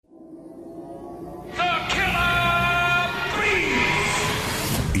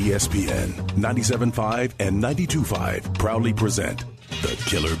ESPN 97.5 and 92.5 proudly present the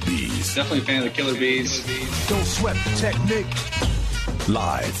Killer Bees. Definitely a fan of the Killer Bees. Don't sweat the technique.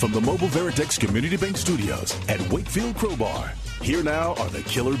 Live from the Mobile Veritex Community Bank Studios at Wakefield Crowbar. Here now are the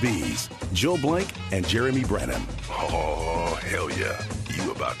Killer Bees, Joe Blank and Jeremy Branham. Oh, hell yeah.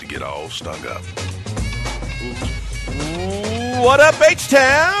 You about to get all stung up. What up,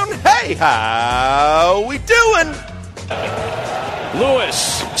 H-Town? Hey, how we doing?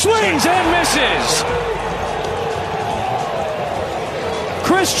 Lewis swings and misses.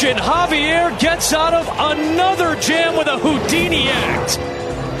 Christian Javier gets out of another jam with a Houdini act.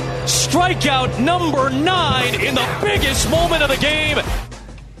 Strikeout number 9 in the biggest moment of the game.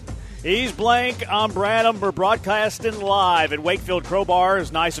 He's Blank. I'm Branham. We're broadcasting live at Wakefield Crowbar.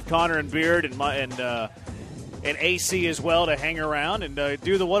 It's nice of Connor and Beard and AC as well to hang around and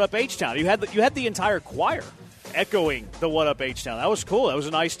do the What Up H-Town. You had the entire choir echoing the What Up H-Town. That was cool. That was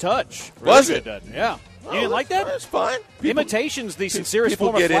a nice touch. Really was good, it? Yeah. Oh, you didn't like that? That's fine. Imitation's the sincerest people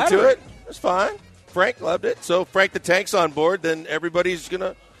form of get flattery. into it. That's fine. Frank loved it. So Frank the Tank's on board, then everybody's going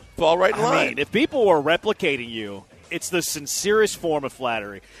to fall right in line. I mean, if people were replicating you, it's the sincerest form of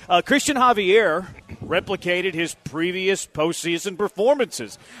flattery. Christian Javier replicated his previous postseason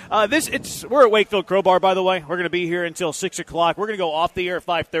performances. We're at Wakefield Crowbar, by the way. We're going to be here until 6 o'clock. We're going to go off the air at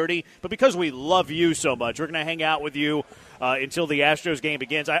 5:30. But because we love you so much, we're going to hang out with you until the Astros game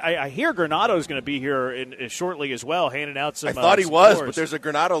begins. I hear Granado's going to be here shortly as well, handing out some. I thought he was, tours. but there's a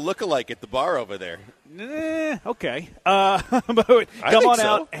Granado lookalike at the bar over there. Okay. But come on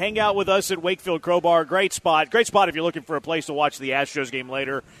out, hang out with us at Wakefield Crowbar. Great spot if you're looking for a place to watch the Astros game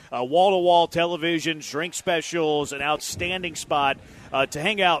later. Wall-to-wall television, drink specials, an outstanding spot to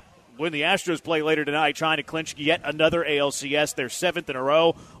hang out when the Astros play later tonight, trying to clinch yet another ALCS, their 7th in a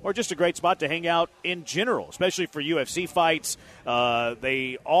row, or just a great spot to hang out in general, especially for UFC fights.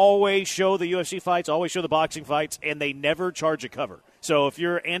 They always show the UFC fights, always show the boxing fights, and they never charge a cover. So if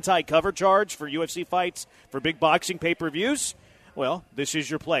you're anti-cover charge for UFC fights, for big boxing pay-per-views, well, this is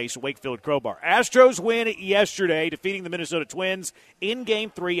your place, Wakefield Crowbar. Astros win yesterday, defeating the Minnesota Twins in Game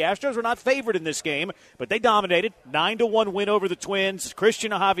 3. Astros were not favored in this game, but they dominated. 9-1 win over the Twins.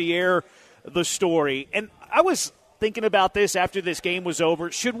 Christian Javier, the story. And I was thinking about this after this game was over.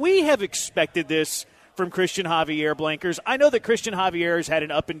 Should we have expected this from Christian Javier, Blankers? I know that Christian Javier has had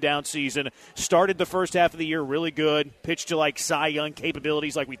an up-and-down season. Started the first half of the year really good. Pitched to like Cy Young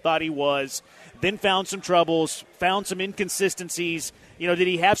capabilities like we thought he was. Then found some troubles, found some inconsistencies. Did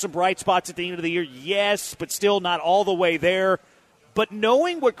he have some bright spots at the end of the year? Yes, but still not all the way there. But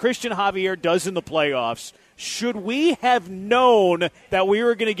knowing what Christian Javier does in the playoffs, should we have known that we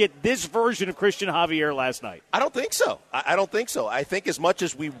were going to get this version of Christian Javier last night? I don't think so. I don't think so. I think as much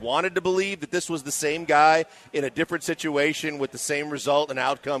as we wanted to believe that this was the same guy in a different situation with the same result and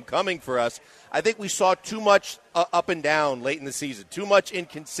outcome coming for us, I think we saw too much up and down late in the season, too much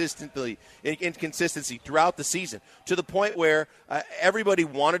inconsistency throughout the season, to the point where everybody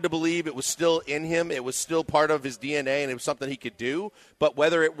wanted to believe it was still in him, it was still part of his DNA, and it was something he could do. But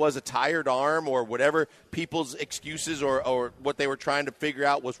whether it was a tired arm or whatever people's excuses or what they were trying to figure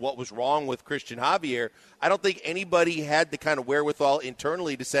out was what was wrong with Christian Javier, I don't think anybody had the kind of wherewithal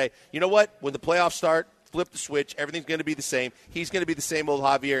internally to say, you know what, when the playoffs start, flip the switch, everything's going to be the same. He's going to be the same old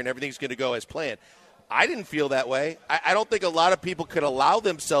Javier, and everything's going to go as planned. I didn't feel that way. I don't think a lot of people could allow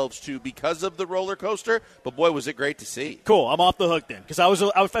themselves to because of the roller coaster, but boy, was it great to see. Cool. I'm off the hook then, because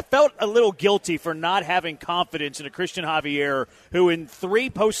I felt a little guilty for not having confidence in a Christian Javier who in 3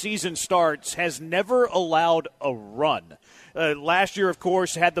 postseason starts has never allowed a run. Last year, of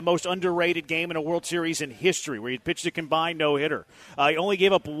course, had the most underrated game in a World Series in history, where he pitched a combined no-hitter. He only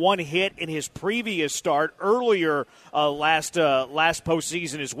gave up 1 hit in his previous start earlier last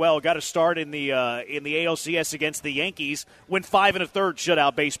postseason as well. Got a start in the ALCS against the Yankees, went 5 1/3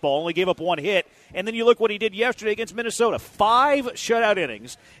 shutout baseball, only gave up 1 hit. And then you look what he did yesterday against Minnesota. 5 shutout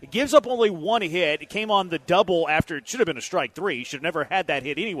innings. It gives up only 1 hit. It came on the double after it should have been a strike 3. He should have never had that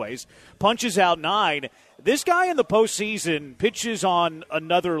hit anyways. Punches out 9. This guy in the postseason pitches on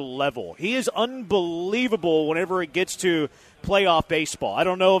another level. He is unbelievable whenever it gets to playoff baseball. I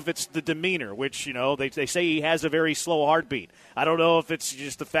don't know if it's the demeanor, which, they say he has a very slow heartbeat. I don't know if it's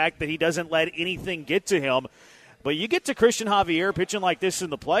just the fact that he doesn't let anything get to him. But you get to Christian Javier pitching like this in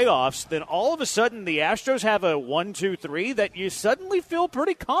the playoffs, then all of a sudden the Astros have a 1-2-3 that you suddenly feel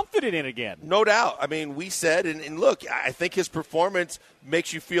pretty confident in again. No doubt. I mean, we said, and look, I think his performance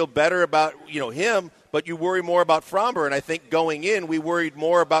makes you feel better about, him, but you worry more about Fromber. And I think going in, we worried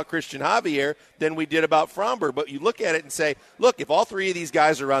more about Christian Javier than we did about Fromber. But you look at it and say, look, if all three of these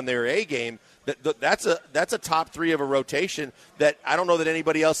guys are on their A game, that's a top three of a rotation that I don't know that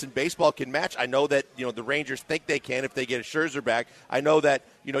anybody else in baseball can match. I know that the Rangers think they can if they get a Scherzer back. I know that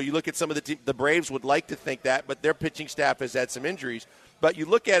you look at some of the Braves would like to think that, but their pitching staff has had some injuries. But you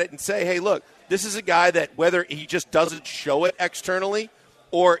look at it and say, hey, look, this is a guy that whether he just doesn't show it externally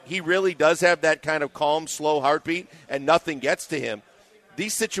or he really does have that kind of calm, slow heartbeat and nothing gets to him.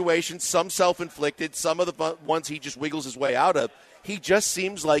 These situations, some self-inflicted, some of the ones he just wiggles his way out of, he just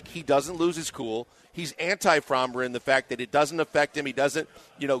seems like he doesn't lose his cool. He's anti-Fromber in the fact that it doesn't affect him. He doesn't,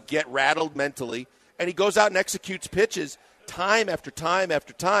 get rattled mentally. And he goes out and executes pitches time after time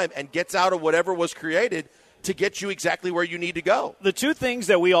after time and gets out of whatever was created to get you exactly where you need to go. The two things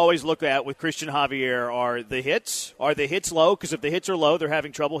that we always look at with Christian Javier are the hits. Are the hits low? Because if the hits are low, they're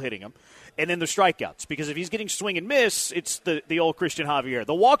having trouble hitting them. And then the strikeouts, because if he's getting swing and miss, it's the old Christian Javier.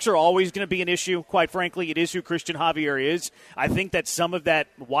 The walks are always going to be an issue, quite frankly. It is who Christian Javier is. I think that some of that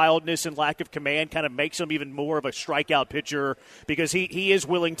wildness and lack of command kind of makes him even more of a strikeout pitcher because he is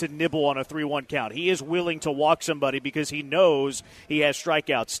willing to nibble on a 3-1 count. He is willing to walk somebody because he knows he has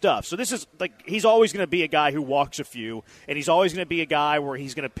strikeout stuff. So this is he's always going to be a guy who walks a few, and he's always going to be a guy where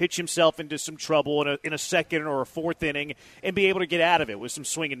he's going to pitch himself into some trouble in a second or a fourth inning and be able to get out of it with some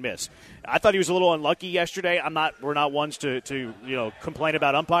swing and miss. I thought he was a little unlucky yesterday. We're not ones to complain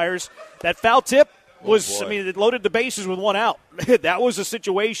about umpires. That foul tip was, it loaded the bases with one out. That was a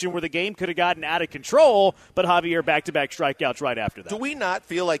situation where the game could have gotten out of control, but Javier back-to-back strikeouts right after that. Do we not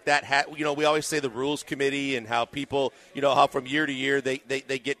feel like that? We always say the rules committee and how people, how from year to year they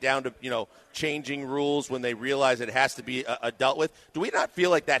get down to, changing rules when they realize it has to be dealt with. Do we not feel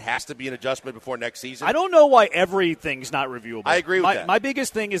like that has to be an adjustment before next season? I don't know why everything's not reviewable. I agree with that. My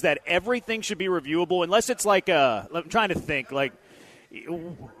biggest thing is that everything should be reviewable unless it's I'm trying to think,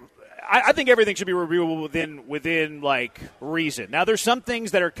 I think everything should be reviewable within reason. Now, there's some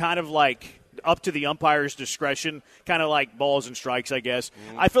things that are kind of up to the umpire's discretion, kind of like balls and strikes, I guess.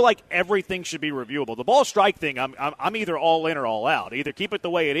 I feel like everything should be reviewable. The ball strike thing, I'm either all in or all out. Either keep it the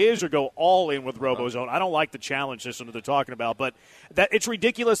way it is or go all in with RoboZone. I don't like the challenge system that they're talking about, but it's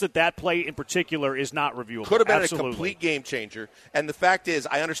ridiculous that play in particular is not reviewable. Could have been Absolutely. A complete game changer. And the fact is,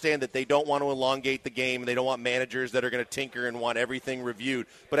 I understand that they don't want to elongate the game and they don't want managers that are going to tinker and want everything reviewed.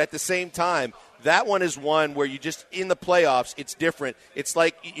 But at the same time, that one is one where you just, in the playoffs, it's different. It's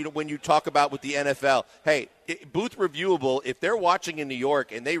like, when you talk about with the NFL, hey, booth reviewable, if they're watching in New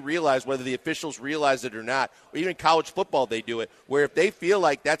York and they realize whether the officials realize it or not, or even in college football they do it, where if they feel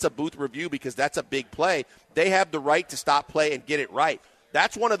like that's a booth review because that's a big play, they have the right to stop play and get it right.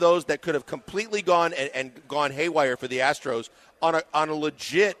 That's one of those that could have completely gone and gone haywire for the Astros on a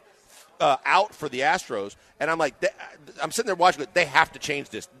legit out for the Astros. And I'm like, I'm sitting there watching it. They have to change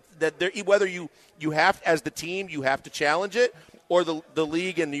this. That whether you have, as the team, you have to challenge it, or the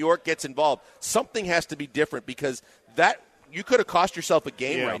league in New York gets involved. Something has to be different because that you could have cost yourself a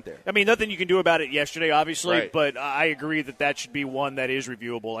game right there. I mean, nothing you can do about it yesterday, obviously, right. But I agree that should be one that is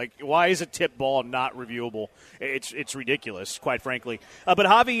reviewable. Like, why is a tip ball not reviewable? It's ridiculous, quite frankly. But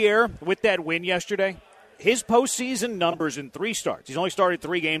Javier, with that win yesterday, his postseason numbers in 3 starts. He's only started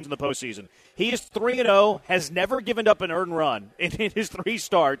 3 games in the postseason. He is 3-0, has never given up an earned run in his 3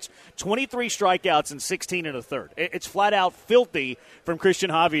 starts, 23 strikeouts and 16 1/3. It's flat out filthy from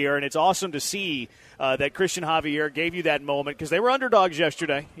Christian Javier, and it's awesome to see that Christian Javier gave you that moment because they were underdogs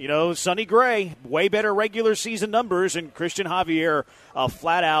yesterday. Sonny Gray, way better regular season numbers, and Christian Javier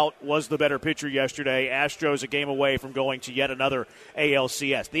flat out was the better pitcher yesterday. Astros a game away from going to yet another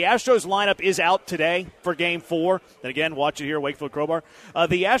ALCS. The Astros lineup is out today for Game 4. And again, watch it here, Wakefield Crowbar.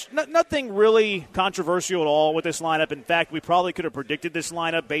 Nothing really controversial at all with this lineup. In fact, we probably could have predicted this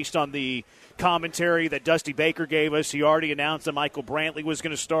lineup based on the commentary that Dusty Baker gave us. He already announced that Michael Brantley was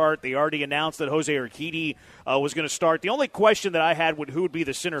going to start. They already announced that Jose Urquidy was going to start. The only question that I had would who would be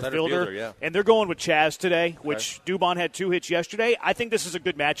the center fielder. Yeah. And they're going with Chaz today, which Dubon had 2 hits yesterday. I think this is a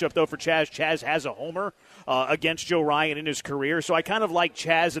good matchup, though, for Chaz. Chaz has a homer against Joe Ryan in his career, so I kind of like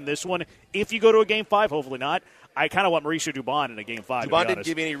Chaz in this one. If you go to a Game 5, hopefully not, I kind of want Mauricio Dubon in a Game 5. Dubon didn't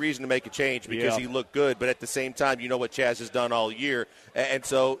give you any reason to make a change because he looked good, but at the same time, you know what Chaz has done all year. And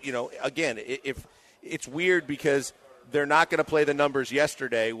so, again, if it's weird because they're not going to play the numbers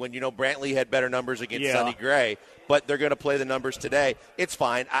yesterday when, Brantley had better numbers against Sonny Gray, but they're going to play the numbers today. It's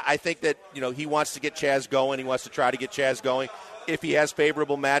fine. I think that, he wants to get Chaz going. He wants to try to get Chaz going. if he has a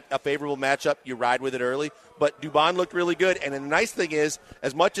favorable matchup, you ride with it early. But Dubon looked really good. And the nice thing is,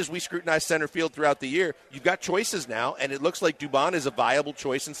 as much as we scrutinize center field throughout the year, you've got choices now, and it looks like Dubon is a viable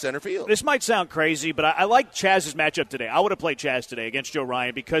choice in center field. This might sound crazy, but I like Chaz's matchup today. I would have played Chaz today against Joe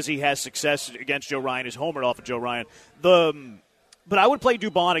Ryan because he has success against Joe Ryan, his homered off of Joe Ryan. But I would play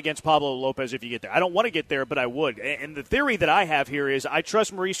Dubon against Pablo Lopez if you get there. I don't want to get there, but I would. And the theory that I have here is I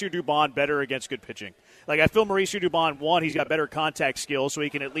trust Mauricio Dubon better against good pitching. Like, I feel Mauricio Dubon, one, he's got better contact skills, so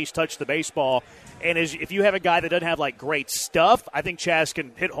he can at least touch the baseball. And if you have a guy that doesn't have, like, great stuff, I think Chaz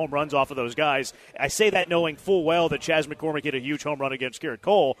can hit home runs off of those guys. I say that knowing full well that Chaz McCormick hit a huge home run against Garrett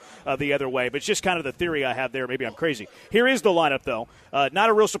Cole the other way. But it's just kind of the theory I have there. Maybe I'm crazy. Here is the lineup, though. Not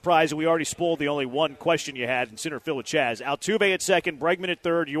a real surprise. We already spoiled the only one question you had in center field with Chaz. Altuve at second, Bregman at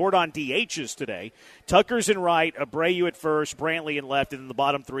third, Yordan DHs today. Tucker's in right, Abreu at first, Brantley in left, and then the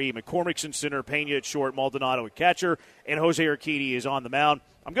bottom three, McCormick's in center, Pena at short, Maldonado at catcher, and Jose Urquidy is on the mound.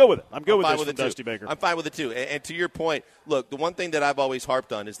 I'm good with it. I'm good with this from Dusty Baker. I'm fine with it, too. And to your point, look, the one thing that I've always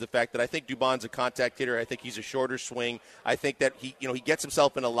harped on is the fact that I think Dubon's a contact hitter. I think he's a shorter swing. I think that he gets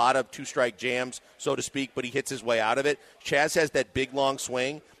himself in a lot of two-strike jams, so to speak, but he hits his way out of it. Chaz has that big, long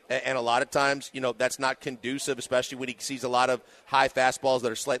swing. And a lot of times, that's not conducive, especially when he sees a lot of high fastballs that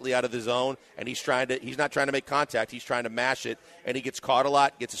are slightly out of the zone, and he's not trying to make contact. He's trying to mash it, and he gets caught a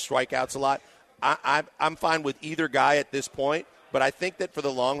lot, gets his strikeouts a lot. I'm fine with either guy at this point, but I think that for the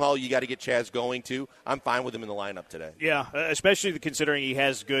long haul, you got to get Chaz going, too. I'm fine with him in the lineup today. Yeah, especially considering he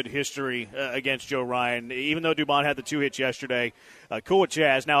has good history against Joe Ryan. Even though Dubon had the 2 hits yesterday, cool with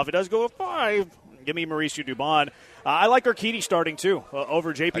Chaz. Now, if it does go with 5, give me Mauricio Dubon. I like Urquidy starting, too,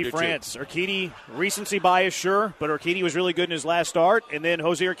 over J.P. France. Urquidy, recency bias, sure, but Urquidy was really good in his last start. And then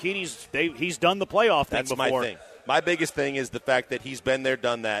Jose Urquidy's, he's done the playoff thing before. That's my thing. My biggest thing is the fact that he's been there,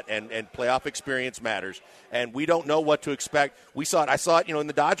 done that, and playoff experience matters. And we don't know what to expect. I saw it, in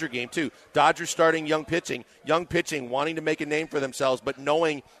the Dodger game, too. Dodgers starting young pitching, wanting to make a name for themselves, but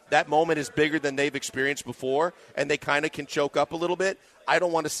knowing that moment is bigger than they've experienced before, and they kind of can choke up a little bit. I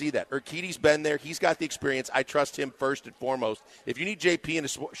don't want to see that. Urquidy's been there. He's got the experience. I trust him first and foremost. If you need JP in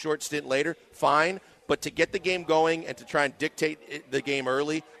a short stint later, fine. But to get the game going and to try and dictate the game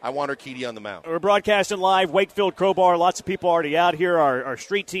early, I want Urquidy on the mound. We're broadcasting live, Wakefield Crowbar. Lots of people already out here. Our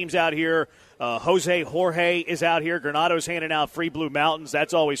street team's out here. Jorge is out here. Granado's handing out free Blue Mountains.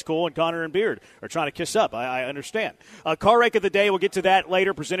 That's always cool. And Connor and Beard are trying to kiss up. I understand. Car Wreck of the Day, we'll get to that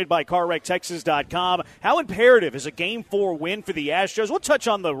later, presented by CarWreckTexas.com. How imperative is a Game 4 win for the Astros? We'll touch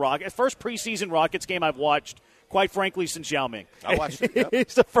on the Rockets. First preseason Rockets game I've watched, quite frankly, since Yao Ming. I watched it. Yep.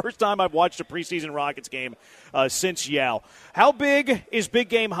 It's the first time I've watched a preseason Rockets game since Yao. How big is Big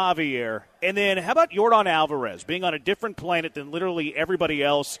Game Javier? And then how about Yordan Alvarez being on a different planet than literally everybody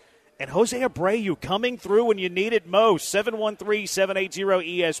else? And Jose Abreu coming through when you need it most.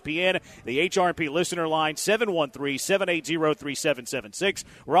 713-780-ESPN. The HRP listener line, 713-780-3776.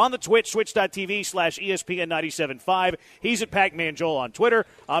 We're on the Twitch, twitch.tv/ESPN975. He's at Pac-Man Joel on Twitter.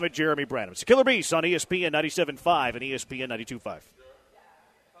 I'm at Jeremy Branham. It's Killer Beast on ESPN 97.5 and ESPN 92.5.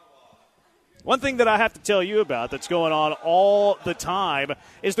 One thing that I have to tell you about that's going on all the time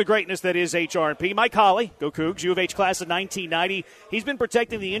is the greatness that is HRP. Mike Holly, go Cougs, U of H class of 1990. He's been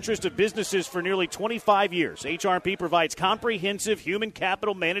protecting the interest of businesses for nearly 25 years. HRP provides comprehensive human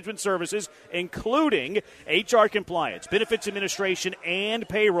capital management services, including HR compliance, benefits administration, and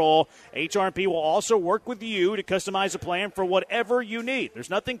payroll. HRP will also work with you to customize a plan for whatever you need. There's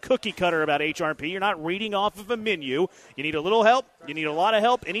nothing cookie cutter about HRP. You're not reading off of a menu. You need a little help. You need a lot of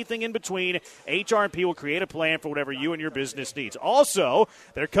help. Anything in between. HRP will create a plan for whatever you and your business needs. Also,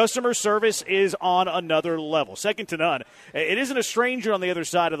 their customer service is on another level, second to none. It isn't a stranger on the other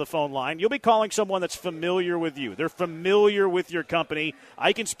side of the phone line. You'll be calling someone that's familiar with you. They're familiar with your company.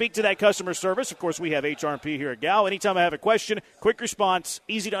 I can speak to that customer service. Of course, we have HRP here at Gal. Anytime I have a question, quick response,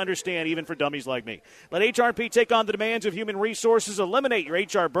 easy to understand even for dummies like me. Let HRP take on the demands of human resources, eliminate your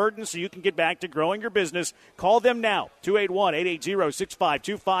HR burden so you can get back to growing your business. Call them now,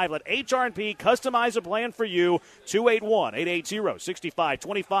 281-880-6525. Let HRP customize a plan for you,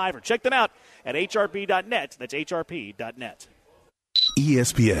 281-880-6525, or check them out at hrp.net. That's hrp.net.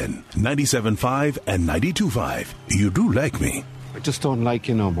 ESPN 97.5 and 92.5. You do like me. I just don't like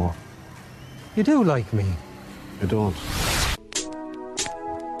you no more. You do like me. I don't.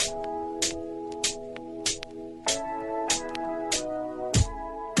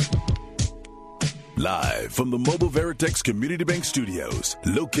 Live from the Mobile Veritex Community Bank Studios,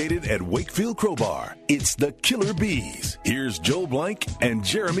 located at Wakefield Crowbar, it's the Killer Bees. Here's Joel Blank and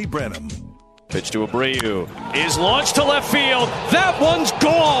Jeremy Branham. Pitch to Abreu is launched to left field. That one's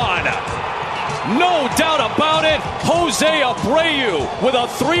gone. No doubt about it. Jose Abreu with a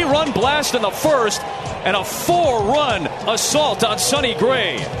 3-run blast in the first and a 4-run assault on Sonny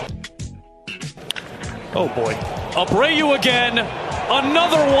Gray. Oh, boy. Abreu again.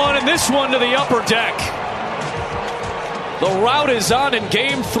 Another one, and this one to the upper deck. The rout is on in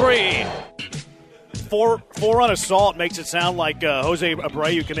Game 3. Four-run assault makes it sound like Jose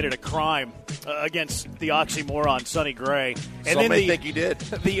Abreu committed a crime against the oxymoron Sonny Gray. And Some may think he did.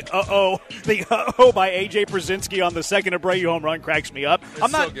 The uh-oh by A.J. Brzezinski on the second Abreu home run cracks me up.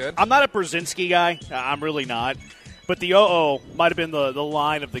 I'm not a Brzezinski guy. I'm really not. But the might have been the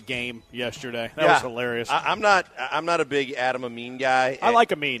line of the game yesterday. That was hilarious. I'm not a big Adam Amin guy. I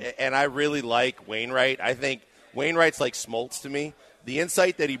like Amin. And I really like Wainwright. I think Wainwright's like Smoltz to me. The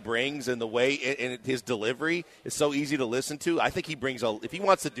insight that he brings and the way and his delivery is so easy to listen to. I think he brings if he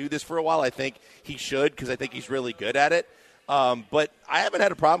wants to do this for a while, I think he should because I think he's really good at it. But I haven't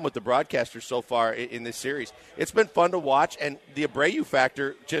had a problem with the broadcasters so far in this series. It's been fun to watch, and the Abreu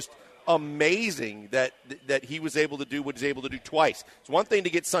factor just amazing that he was able to do what he's able to do twice. It's one thing to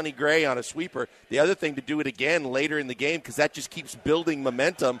get Sonny Gray on a sweeper. The other thing to do it again later in the game because that just keeps building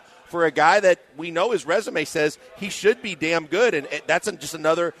momentum for a guy that we know his resume says he should be damn good, and that's just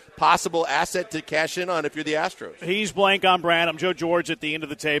another possible asset to cash in on if you're the Astros. He's Blank on Brand. I'm Joe George at the end of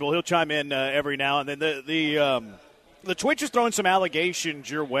the table. He'll chime in every now and then. The Twitch is throwing some allegations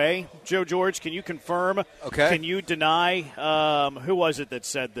your way. Joe George, can you confirm? Okay. Can you deny? Who was it that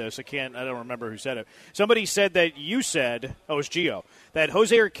said this? I don't remember who said it. Somebody said that you said, it was Gio, that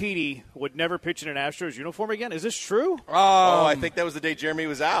Jose Urquidy would never pitch in an Astros uniform again. Is this true? I think that was the day Jeremy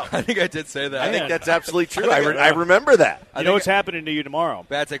was out. I think I did say that. I think that's absolutely true. I remember that. You know what's happening to you tomorrow?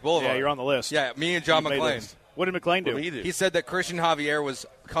 Bad Take Boulevard. Yeah, you're on the list. Yeah, me and John McClain. What did McClain do? He said that Christian Javier was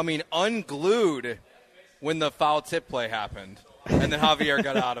coming unglued when the foul tip play happened, and then Javier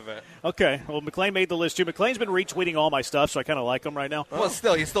got out of it. Okay. Well, McClain made the list, too. McClain's been retweeting all my stuff, so I kind of like him right now. Well,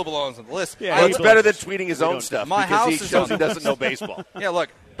 he still belongs on the list. Yeah, well, it's better than tweeting his own stuff My because house he is shows he doesn't know baseball. Yeah,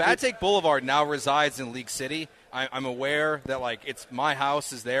 look, Bad Take Boulevard now resides in League City. I'm aware that, it's my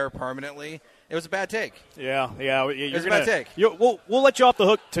house is there permanently. It was a bad take. Yeah. It was a bad take. We'll let you off the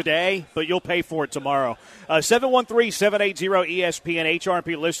hook today, but you'll pay for it tomorrow. 713-780-ESPN,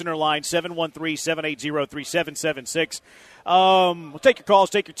 HRP listener line, 713-780-3776. We'll take your calls,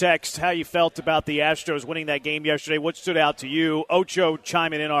 take your texts, how you felt about the Astros winning that game yesterday, what stood out to you. Ocho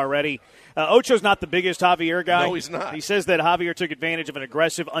chiming in already. Ocho's not the biggest Javier guy. No, he's not. He says that Javier took advantage of an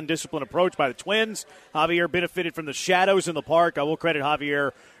aggressive, undisciplined approach by the Twins. Javier benefited from the shadows in the park. I will credit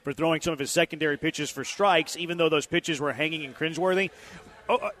Javier for throwing some of his secondary pitches for strikes, even though those pitches were hanging and cringeworthy.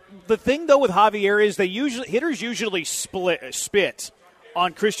 The thing, though, with Javier is hitters usually spit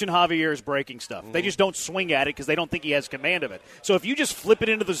on Christian Javier's breaking stuff. They just don't swing at it because they don't think he has command of it. So if you just flip it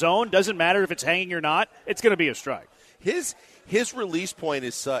into the zone, doesn't matter if it's hanging or not, it's going to be a strike. His release point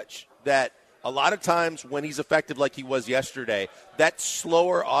is such that a lot of times when he's effective like he was yesterday, that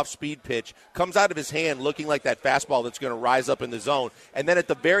slower off-speed pitch comes out of his hand looking like that fastball that's going to rise up in the zone. And then at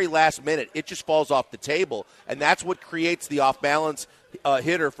the very last minute, it just falls off the table. And that's what creates the off-balance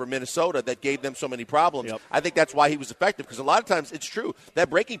hitter for Minnesota that gave them so many problems. Yep. I think that's why he was effective because a lot of times it's true. That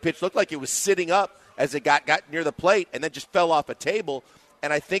breaking pitch looked like it was sitting up as it got near the plate and then just fell off a table.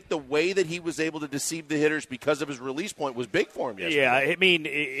 And I think the way that he was able to deceive the hitters because of his release point was big for him yesterday. Yeah, I mean,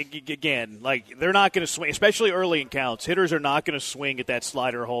 again, they're not going to swing, especially early in counts. Hitters are not going to swing at that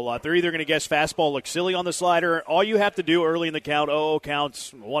slider a whole lot. They're either going to guess fastball looks silly on the slider. All you have to do early in the count, 0-0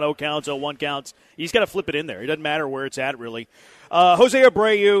 counts, 1-0 counts, 0-1 counts, you just got to flip it in there. It doesn't matter where it's at, really. Jose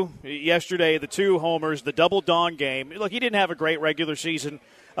Abreu, yesterday, the 2 homers, the double dawn game. Look, he didn't have a great regular season.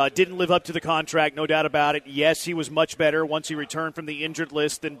 Didn't live up to the contract, no doubt about it. Yes, he was much better once he returned from the injured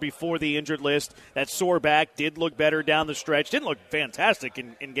list than before the injured list. That sore back did look better down the stretch. Didn't look fantastic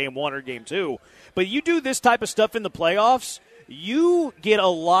in Game 1 or Game 2. But you do this type of stuff in the playoffs, you get a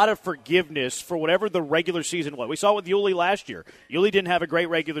lot of forgiveness for whatever the regular season was. We saw it with Yuli last year. Yuli didn't have a great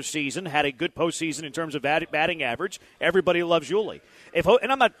regular season, had a good postseason in terms of batting average. Everybody loves Yuli.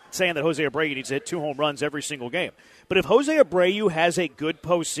 And I'm not saying that Jose Abreu needs to hit 2 home runs every single game. But if Jose Abreu has a good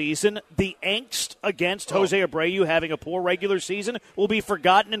postseason, the angst against Jose Abreu having a poor regular season will be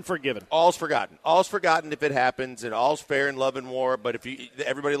forgotten and forgiven. All's forgotten. All's forgotten if it happens, and all's fair in love and war. But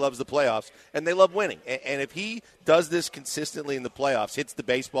everybody loves the playoffs, and they love winning. And if he does this consistently in the playoffs, hits the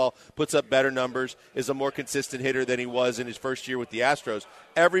baseball, puts up better numbers, is a more consistent hitter than he was in his first year with the Astros,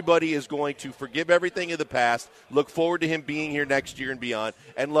 everybody is going to forgive everything of the past, look forward to him being here next year and beyond,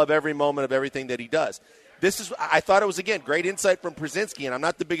 and love every moment of everything that he does. I thought it was, again, great insight from Przinski, and I'm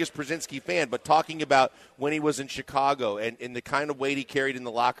not the biggest Przinski fan, but talking about when he was in Chicago and the kind of weight he carried in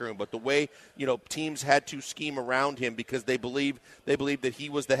the locker room, but the way, teams had to scheme around him because they believed that he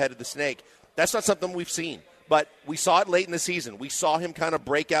was the head of the snake. That's not something we've seen. But we saw it late in the season. We saw him kind of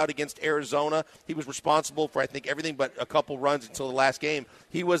break out against Arizona. He was responsible for, I think, everything but a couple runs until the last game.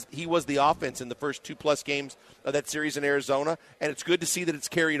 He was the offense in the first 2+ games of that series in Arizona, and it's good to see that it's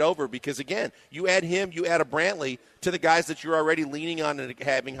carried over because, again, you add him, you add a Brantley to the guys that you're already leaning on and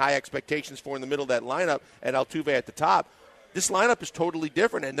having high expectations for in the middle of that lineup, and Altuve at the top. This lineup is totally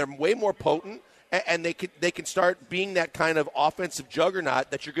different, and they're way more potent. And they can start being that kind of offensive juggernaut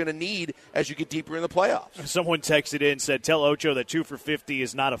that you're going to need as you get deeper in the playoffs. Someone texted in and said, tell Ocho that 2 for 50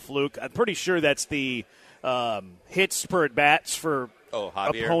 is not a fluke. I'm pretty sure that's the hits per at-bats for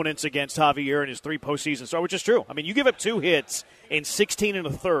opponents against Javier in his 3 postseason starts, which is true. I mean, you give up 2 hits in 16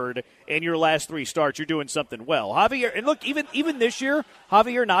 1/3 in your last 3 starts, you're doing something well. Javier, and look, even this year,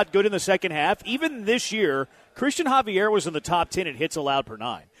 Javier not good in the second half. Even this year, Christian Javier was in the top 10 in hits allowed per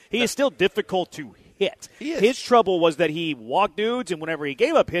 9. He is still difficult to hit. His trouble was that he walked dudes, and whenever he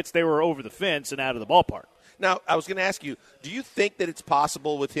gave up hits, they were over the fence and out of the ballpark. Now, I was going to ask you, do you think that it's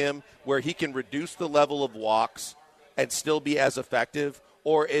possible with him where he can reduce the level of walks and still be as effective?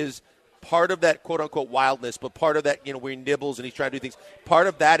 Or is part of that quote-unquote wildness, but part of that, where he nibbles and he's trying to do things, part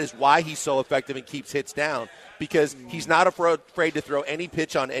of that is why he's so effective and keeps hits down? Because he's not afraid to throw any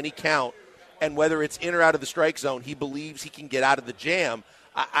pitch on any count, and whether it's in or out of the strike zone, he believes he can get out of the jam.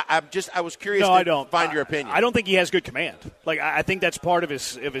 I was curious to find your opinion. I don't think he has good command. I think that's part of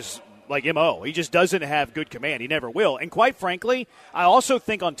his MO. He just doesn't have good command. He never will. And quite frankly, I also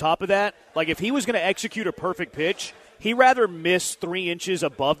think on top of that, if he was going to execute a perfect pitch, he'd rather miss 3 inches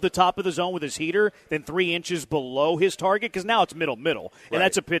above the top of the zone with his heater than 3 inches below his target, because now it's middle. And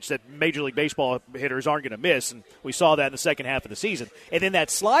that's a pitch that Major League Baseball hitters aren't going to miss, and we saw that in the second half of the season. And then that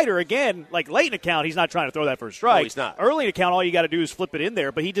slider, again, late in the count, he's not trying to throw that for a strike. No, he's not. Early in the count, all you got to do is flip it in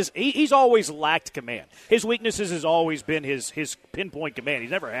there, but he's always lacked command. His weaknesses has always been his pinpoint command. He's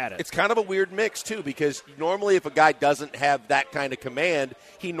never had it. It's kind of a weird mix, too, because normally if a guy doesn't have that kind of command,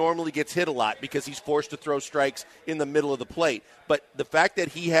 he normally gets hit a lot because he's forced to throw strikes in the middle of the plate. But the fact that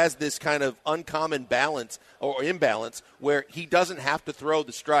he has this kind of uncommon balance or imbalance where he doesn't have to throw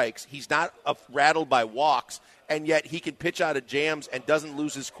the strikes, he's not rattled by walks, and yet he can pitch out of jams and doesn't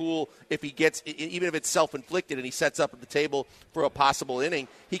lose his cool if he gets, even if it's self-inflicted and he sets up at the table for a possible inning,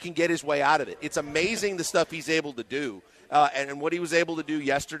 he can get his way out of it. It's amazing the stuff he's able to do. And what he was able to do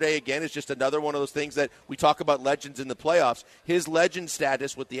yesterday, again, is just another one of those things that we talk about legends in the playoffs. His legend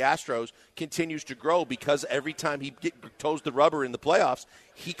status with the Astros continues to grow because every time he toes the rubber in the playoffs,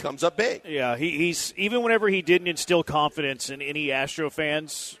 he comes up big. Yeah, he's even whenever he didn't instill confidence in any Astro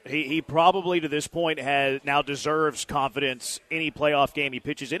fans, he probably to this point now deserves confidence any playoff game he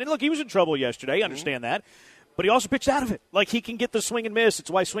pitches in. And look, he was in trouble yesterday. I understand that. But he also pitched out of it. He can get the swing and miss. It's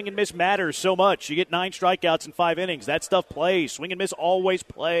why swing and miss matters so much. You get 9 strikeouts in 5 innings. That stuff plays. Swing and miss always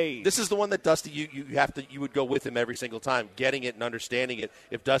plays. This is the one that Dusty, you would go with him every single time, getting it and understanding it.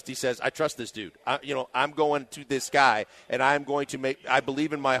 If Dusty says, I trust this dude. I'm going to this guy, and I'm going to I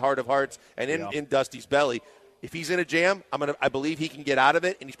believe in my heart of hearts and in Dusty's belly. If he's in a jam, I believe he can get out of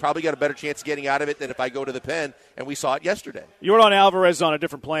it, and he's probably got a better chance of getting out of it than if I go to the pen, and we saw it yesterday. Yordan Alvarez is on a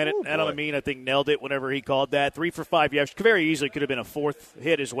different planet. Adam Amin, I think, nailed it whenever he called that. 3 for 5 yesterday. Very easily could have been a 4th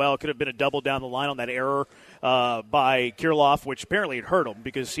hit as well. Could have been a double down the line on that error by Kirilloff, which apparently it hurt him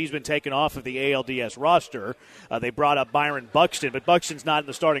because he's been taken off of the ALDS roster. They brought up Byron Buxton, but Buxton's not in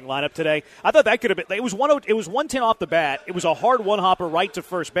the starting lineup today. I thought that could have been – it was 110 off the bat. It was a hard one-hopper right to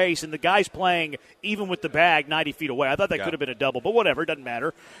first base, and the guy's playing even with the bag 90 feet away. I thought that could have been a double, but whatever, it doesn't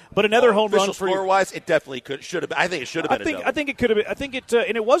matter. But another home run for score-wise, it definitely should have. I think it should have been a double. I think it could have been. I think it,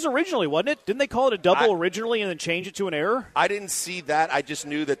 and it was originally, wasn't it? Didn't they call it a double originally and then change it to an error? I didn't see that. I just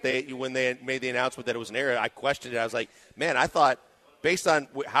knew that when they made the announcement that it was an error, I questioned it. I was like, man, I thought based on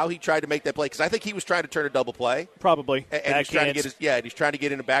how he tried to make that play, because I think he was trying to turn a double play. Probably. And he's trying to get he's trying to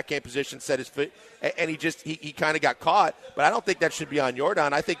get in a backhand position, set his foot, and he kind of got caught. But I don't think that should be on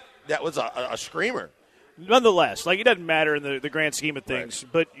Yordan. I think that was a screamer. Nonetheless, it doesn't matter in the grand scheme of things.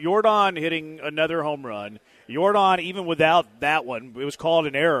 Right. But Yordan hitting another home run. Yordan, even without that one, it was called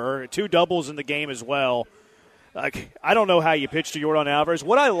an error. 2 doubles in the game as well. I don't know how you pitch to Yordan Alvarez.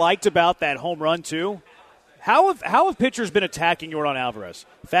 What I liked about that home run, too, how have pitchers been attacking Yordan Alvarez?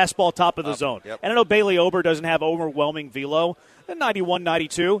 Fastball top of the zone. Yep. And I know Bailey Ober doesn't have overwhelming velo. 91,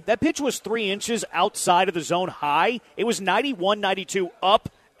 92. That pitch was 3 inches outside of the zone high. It was 91, 92 up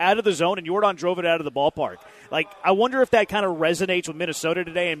out of the zone, and Yordan drove it out of the ballpark. Like, I wonder if that kind of resonates with Minnesota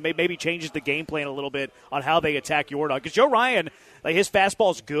today and maybe changes the game plan a little bit on how they attack Yordan. Because Joe Ryan, like, his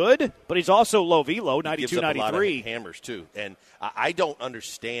fastball's good, but he's also low velo, 92, 93. A lot of hammers, too. And I don't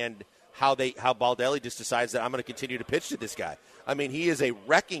understand how Baldelli just decides that I'm going to continue to pitch to this guy. I mean, he is a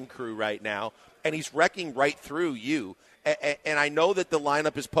wrecking crew right now, and he's wrecking right through you. And I know that the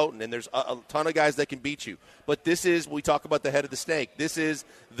lineup is potent, and there's a ton of guys that can beat you. But this is, we talk about the head of the snake. This is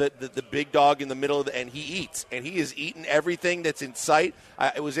the big dog in the middle, and he eats. And he is eating everything that's in sight.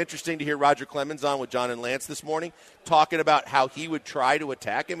 It was interesting to hear Roger Clemens on with John and Lance this morning talking about how he would try to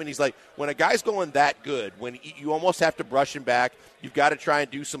attack him. And he's like, when a guy's going that good, when you almost have to brush him back, you've got to try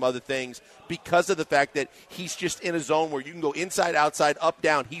and do some other things because of the fact that he's just in a zone where you can go inside, outside, up,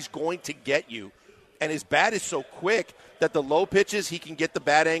 down. He's going to get you. And his bat is so quick that the low pitches, he can get the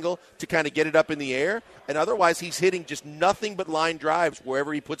bat angle to kind of get it up in the air. And otherwise, he's hitting just nothing but line drives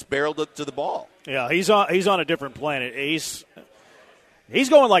wherever he puts barrel to the ball. Yeah, he's on a different planet. He's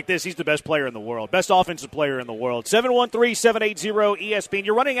going like this. He's the best player in the world, best offensive player in the world. 713-780-ESPN.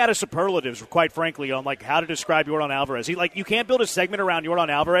 You're running out of superlatives, quite frankly, on like how to describe Yordan Alvarez. You can't build a segment around Yordan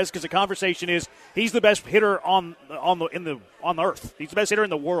Alvarez because the conversation is he's the best hitter on earth. He's the best hitter in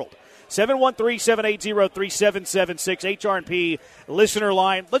the world. 713-780-3776, HRP listener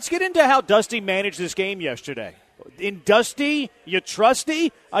line. Let's get into how Dusty managed this game yesterday. In Dusty, you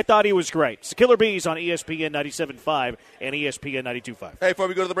trusty? I thought he was great. It's the Killer Bees on ESPN 97.5 and ESPN 92.5. Hey, before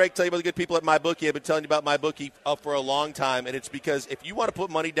we go to the break, tell you about the good people at MyBookie. I've been telling you about MyBookie for a long time, and it's because if you want to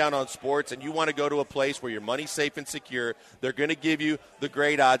put money down on sports and you want to go to a place where your money's safe and secure, they're going to give you the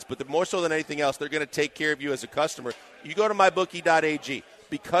great odds, but more so than anything else, they're going to take care of you as a customer. You go to MyBookie.ag.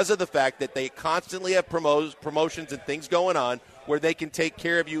 Because of the fact that they constantly have promotions and things going on where they can take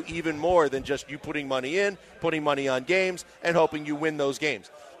care of you even more than just you putting money in, putting money on games, and hoping you win those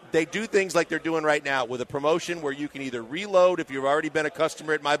games. They do things like they're doing right now with a promotion where you can either reload if you've already been a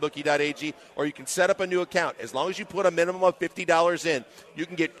customer at MyBookie.ag, or you can set up a new account. As long as you put a minimum of $50 in, you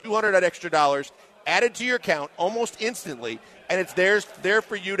can get $200 extra dollars added to your account almost instantly, and it's there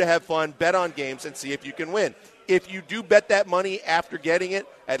for you to have fun, bet on games, and see if you can win. If you do bet that money after getting it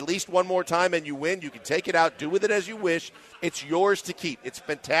at least one more time and you win, you can take it out, do with it as you wish. It's yours to keep. It's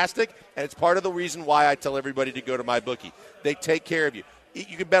fantastic, and it's part of the reason why I tell everybody to go to MyBookie. They take care of you.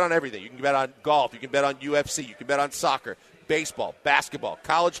 You can bet on everything. You can bet on golf. You can bet on UFC. You can bet on soccer, baseball, basketball,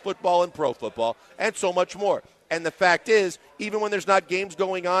 college football, and pro football, and so much more. And the fact is, even when there's not games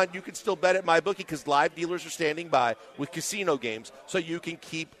going on, you can still bet at MyBookie because live dealers are standing by with casino games so you can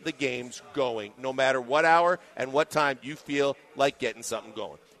keep the games going no matter what hour and what time you feel like getting something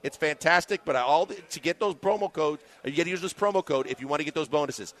going. It's fantastic, but to get those promo codes, you got to use this promo code if you want to get those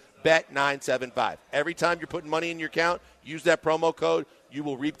bonuses. Bet975. Every time you're putting money in your account, use that promo code. You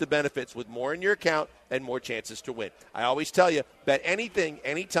will reap the benefits with more in your account and more chances to win. I always tell you, bet anything,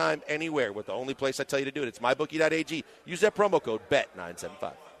 anytime, anywhere. With the only place I tell you to do it, it's MyBookie.ag. Use that promo code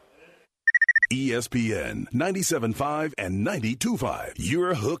BET975. ESPN 97.5 and 92.5.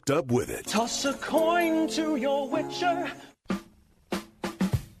 You're hooked up with it. Toss a coin to your witcher.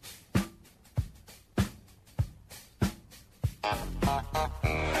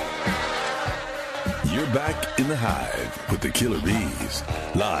 You're back in the Hive with the Killer Bees.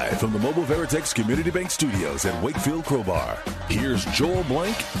 Live from the Mobile Veritex Community Bank Studios at Wakefield Crowbar. Here's Joel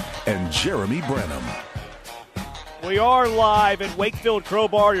Blank and Jeremy Branham. We are live at Wakefield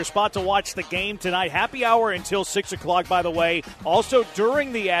Crowbar, your spot to watch the game tonight. Happy hour until 6 o'clock, by the way. Also,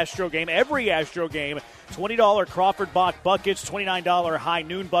 during the Astro game, every Astro game, $20 Crawford Bach buckets, $29 High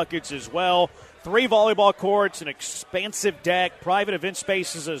Noon buckets as well. 3 volleyball courts, an expansive deck, private event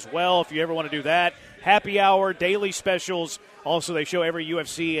spaces as well if you ever want to do that. Happy hour, daily specials. Also, they show every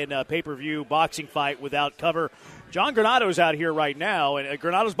UFC and pay-per-view boxing fight without cover. John Granado's out here right now, and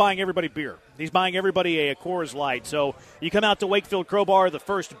Granado's buying everybody beer. He's buying everybody a Coors Light. So you come out to Wakefield Crowbar, the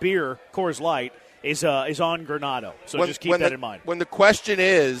first beer, Coors Light, is on Granado. So just keep that in mind. When the question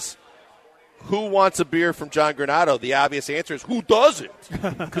is, who wants a beer from John Granado, the obvious answer is, who doesn't?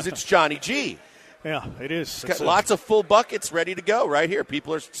 Because it's Johnny G. Yeah, it is. It's got lots of full buckets ready to go right here.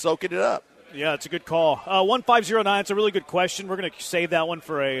 People are soaking it up. Yeah, it's a good call. 1509, it's a really good question. We're going to save that one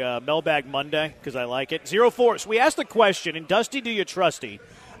for a Mailbag Monday because I like it. 04, so we asked the question, and Dusty, do you trusty?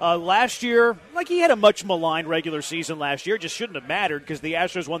 Last year, he had a much maligned regular season last year. It just shouldn't have mattered because the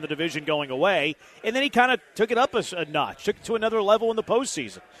Astros won the division going away. And then he kind of took it up a notch, took it to another level in the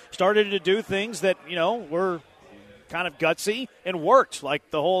postseason. Started to do things that, were kind of gutsy and worked,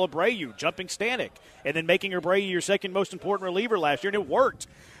 like the whole Abreu, jumping Stanek, and then making Abreu your second most important reliever last year, and it worked.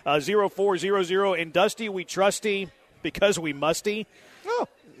 0400, and Dusty, we trusty because we musty. Oh,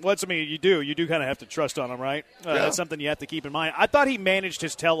 Well, you do kind of have to trust on him, right? Yeah. That's something you have to keep in mind. I thought he managed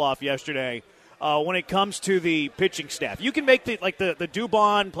his tell-off yesterday when it comes to the pitching staff. You can make the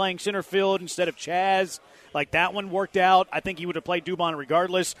Dubon playing center field instead of Chaz. Like, that one worked out. I think he would have played Dubon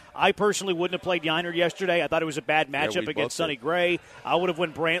regardless. I personally wouldn't have played Yiner yesterday. I thought it was a bad matchup against Sonny Gray. I would have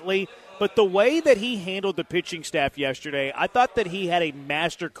went Brantley. But the way that he handled the pitching staff yesterday, I thought that he had a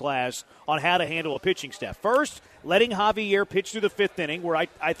master class on how to handle a pitching staff. First, letting Javier pitch through the fifth inning, where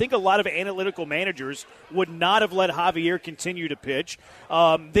I think a lot of analytical managers would not have let Javier continue to pitch.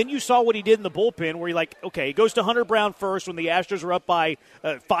 Then you saw what he did in the bullpen, where he goes to Hunter Brown first when the Astros are up by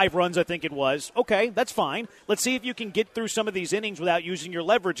 5 runs, I think it was. Okay, that's fine. Let's see if you can get through some of these innings without using your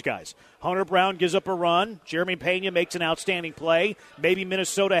leverage guys. Hunter Brown gives up a run. Jeremy Pena makes an outstanding play. Maybe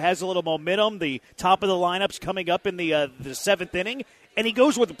Minnesota has a little momentum. The top of the lineup's coming up in the 7th inning. And he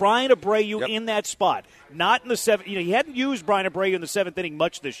goes with Brian Abreu in that spot. Not in the 7th. He hadn't used Brian Abreu in the 7th inning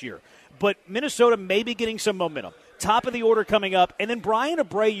much this year. But Minnesota may be getting some momentum. Top of the order coming up. And then Brian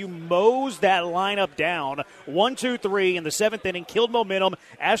Abreu mows that lineup down. 1, 2, 3 in the 7th inning. Killed momentum.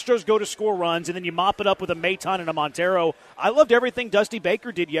 Astros go to score runs. And then you mop it up with a Maton and a Montero. I loved everything Dusty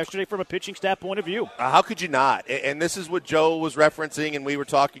Baker did yesterday from a pitching staff point of view. How could you not? And this is what Joe was referencing and we were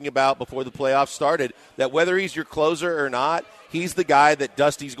talking about before the playoffs started, that whether he's your closer or not, he's the guy that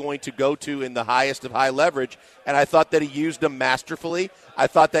Dusty's going to go to in the highest of high leverage, and I thought that he used them masterfully. I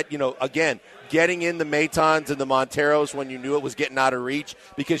thought that, again, getting in the Matons and the Monteros when you knew it was getting out of reach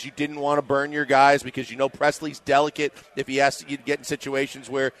because you didn't want to burn your guys, because Presley's delicate if he has to get in situations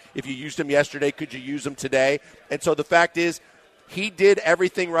where if you used him yesterday, could you use him today? And so the fact is, he did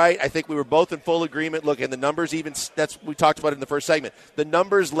everything right. I think we were both in full agreement. Look, and the numbers we talked about it in the first segment. The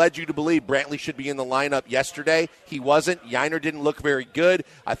numbers led you to believe Brantley should be in the lineup yesterday. He wasn't. Yiner didn't look very good.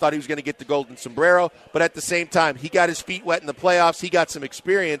 I thought he was going to get the golden sombrero. But at the same time, he got his feet wet in the playoffs. He got some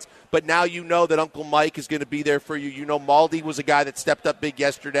experience. But now you know that Uncle Mike is going to be there for you. You know Maldi was a guy that stepped up big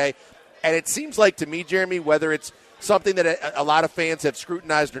yesterday. And it seems like to me, Jeremy, whether it's something that a lot of fans have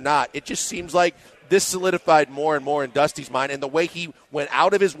scrutinized or not, it just seems like this solidified more and more in Dusty's mind, and the way he went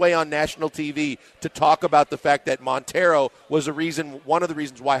out of his way on national TV to talk about the fact that Montero was one of the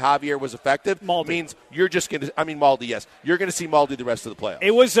reasons why Javier was effective. Maldi. Means you're just going to – Maldi, yes. You're going to see Maldi the rest of the playoffs.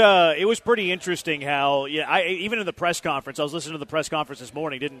 It was pretty interesting how even in the press conference, I was listening to the press conference this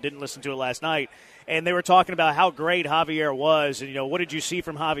morning, didn't listen to it last night, and they were talking about how great Javier was, and what did you see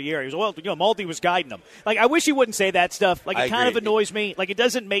from Javier? He was Maldi was guiding him. I wish he wouldn't say that stuff. It kind of annoys me. It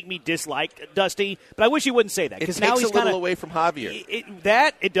doesn't make me dislike Dusty, but I wish he wouldn't say that because now he's a little away from Javier.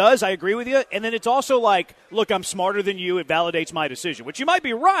 It does. I agree with you. And then it's also look, I'm smarter than you. It validates my decision, which you might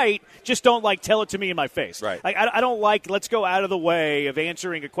be right. Just don't tell it to me in my face. Right. I don't let's go out of the way of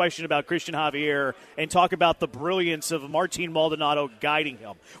answering a question about Christian Javier and talk about the brilliance of Martin Maldonado guiding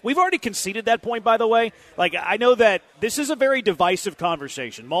him. We've already conceded that point, by the way. I know that this is a very divisive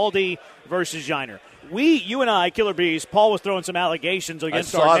conversation, Maldi versus Yiner. You and I, Killer Bees, Paul was throwing some allegations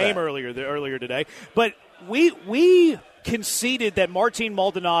against our name earlier today, but we conceded that Martin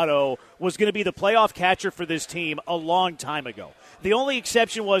Maldonado was going to be the playoff catcher for this team a long time ago. The only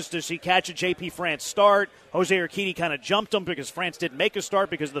exception was, does he catch a J.P. France start? Jose Urquidy kind of jumped him because France didn't make a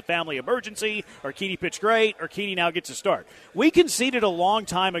start because of the family emergency. Urquidy pitched great. Urquidy now gets a start. We conceded a long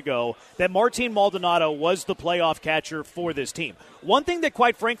time ago that Martin Maldonado was the playoff catcher for this team. One thing that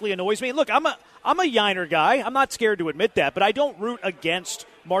quite frankly annoys me, look, I'm a Yiner guy. I'm not scared to admit that, but I don't root against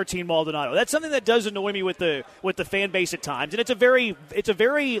Martin Maldonado. That's something that does annoy me with the fan base at times, and it's a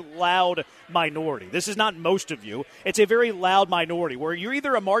very loud minority. This is not most of you. It's a very loud minority where you're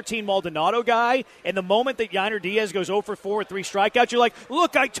either a Martin Maldonado guy, and the moment that Yiner Diaz goes 0 for 4 with 3 strikeouts, you're like,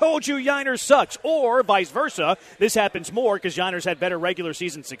 look, I told you Yiner sucks. Or vice versa. This happens more because Yiner's had better regular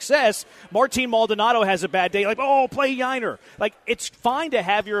season success. Martin Maldonado has a bad day. Play Yiner. It's fine to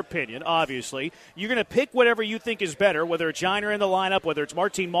have your opinion, obviously. You're going to pick whatever you think is better, whether it's Yiner in the lineup, whether it's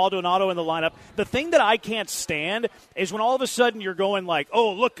Martin Maldonado in the lineup. The thing that I can't stand is when all of a sudden you're going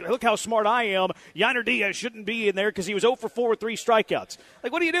look how smart I am. Yiner Diaz shouldn't be in there because he was 0 for 4 with 3 strikeouts.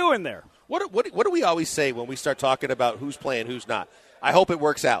 What are you doing there? What do we always say when we start talking about who's playing, who's not? I hope it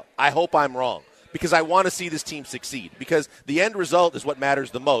works out. I hope I'm wrong. Because I want to see this team succeed. Because the end result is what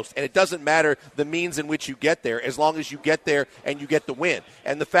matters the most. And it doesn't matter the means in which you get there as long as you get there and you get the win.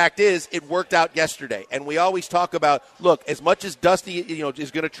 And the fact is, it worked out yesterday. And we always talk about, look, as much as Dusty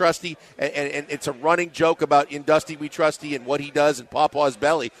is going to trusty, and it's a running joke about in Dusty we trusty and what he does in Pawpaw's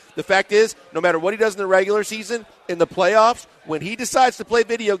belly. The fact is, no matter what he does in the regular season, in the playoffs, when he decides to play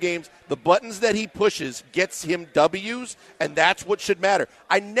video games, the buttons that he pushes gets him W's, and that's what should matter.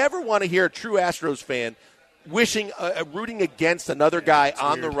 I never want to hear a true Astros fan rooting against another guy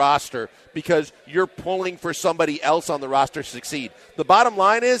on the roster because you're pulling for somebody else on the roster to succeed. The bottom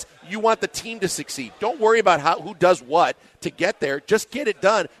line is you want the team to succeed. Don't worry about who does what to get there. Just get it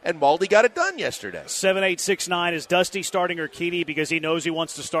done, and Maldi got it done yesterday. 7869, is Dusty starting Urquidy because he knows he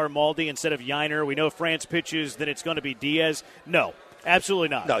wants to start Maldi instead of Yiner? We know if France pitches, then it's going to be Diaz. No. Absolutely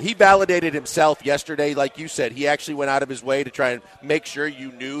not. No, he validated himself yesterday. Like you said, he actually went out of his way to try and make sure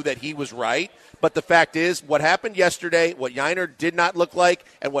you knew that he was right. But the fact is, what happened yesterday, what Yiner did not look like,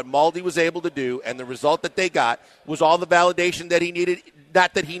 and what Maldi was able to do, and the result that they got was all the validation that he needed,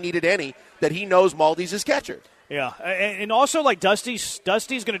 not that he needed any, that he knows Maldi's his catcher. Yeah, and also, like, Dusty's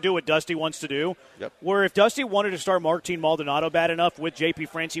going to do what Dusty wants to do. Yep. Where if Dusty wanted to start Martin Maldonado bad enough with J.P.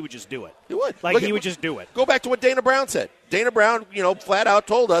 France, he would just do it. He would. He would just do it. Go back to what Dana Brown said. Dana Brown, flat out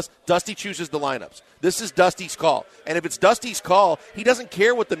told us Dusty chooses the lineups. This is Dusty's call. And if it's Dusty's call, he doesn't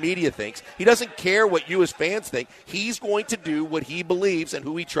care what the media thinks. He doesn't care what you as fans think. He's going to do what he believes and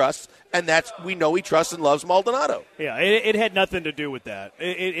who he trusts, and we know he trusts and loves Maldonado. Yeah, it had nothing to do with that.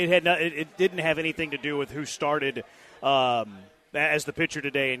 It didn't have anything to do with who started as the pitcher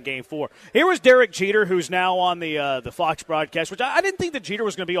today in Game 4. Here was Derek Jeter, who's now on the Fox broadcast, which I didn't think that Jeter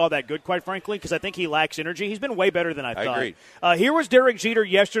was going to be all that good, quite frankly, because I think he lacks energy. He's been way better than I thought. I agree. Here was Derek Jeter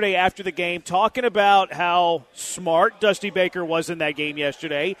yesterday after the game talking about how smart Dusty Baker was in that game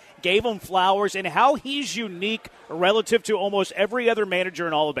yesterday, gave him flowers, and how he's unique relative to almost every other manager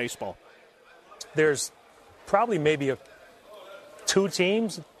in all of baseball. There's probably maybe two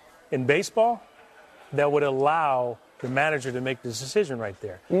teams in baseball that would allow the manager to make this decision right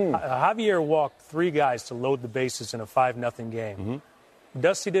there. Javier walked 3 guys to load the bases in a 5-0 game. Mm-hmm.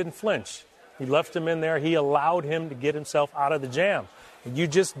 Dusty didn't flinch. He left him in there. He allowed him to get himself out of the jam. And you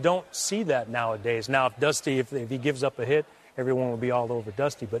just don't see that nowadays. Now, if Dusty, if he gives up a hit, everyone will be all over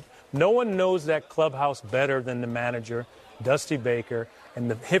Dusty. But no one knows that clubhouse better than the manager, Dusty Baker.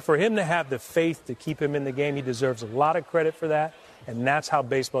 And for him to have the faith to keep him in the game, he deserves a lot of credit for that. And that's how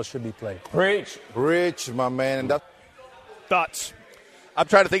baseball should be played. Preach, my man. Thoughts? I'm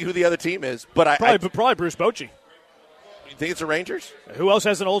trying to think who the other team is, but probably Bruce Bochy. You think it's the Rangers? Who else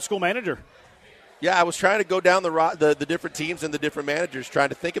has an old school manager? Yeah, I was trying to go down the different teams and the different managers, trying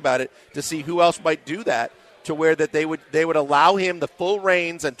to think about it to see who else might do that, to where that they would allow him the full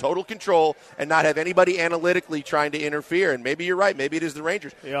reins and total control and not have anybody analytically trying to interfere. And maybe you're right. Maybe it is the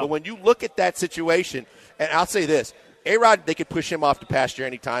Rangers. Yeah. But when you look at that situation, and I'll say this, A-Rod, they could push him off the pasture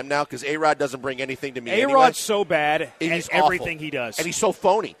anytime now because A-Rod doesn't bring anything to me anyway. A-Rod's so bad at He's everything awful. he does. And he's so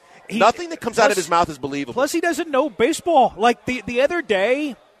phony. Nothing that comes out of his mouth is believable. Plus, he doesn't know baseball. Like, the other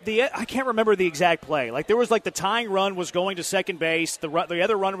day, I can't remember the exact play. Like, there was, like, the tying run was going to second base. The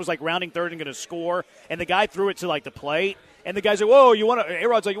other runner was, like, rounding third and going to score. And the guy threw it to, like, the plate. And the guy's like, whoa,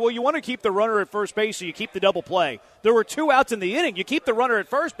 A-Rod's like, well, you want to keep the runner at first base, so you keep the double play. There were 2 outs in the inning. You keep the runner at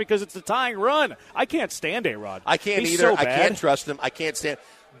first because it's the tying run. I can't stand A-Rod. I can't He's either. So I can't trust him. I can't stand.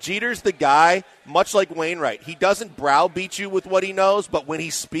 Jeter's the guy, much like Wainwright. He doesn't browbeat you with what he knows, but when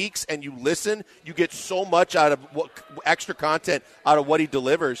he speaks and you listen, you get so much out of extra content out of what he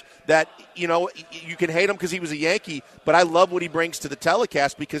delivers that, you can hate him because he was a Yankee, but I love what he brings to the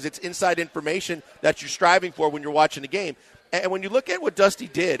telecast because it's inside information that you're striving for when you're watching the game. And when you look at what Dusty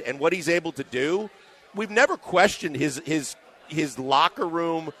did and what he's able to do, we've never questioned his locker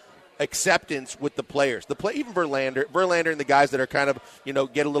room acceptance with the players. Even Verlander and the guys that are kind of,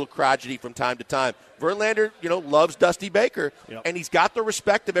 get a little crotchety from time to time. Verlander, loves Dusty Baker, and he's got the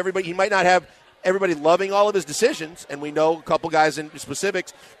respect of everybody. He might not have everybody loving all of his decisions, and we know a couple guys in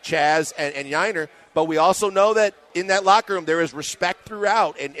specifics, Chaz and Yiner, but we also know that in that locker room there is respect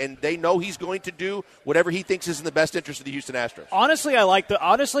throughout, and they know he's going to do whatever he thinks is in the best interest of the Houston Astros. Honestly, I like the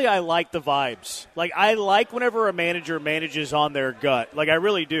vibes. Like, I like whenever a manager manages on their gut. Like, I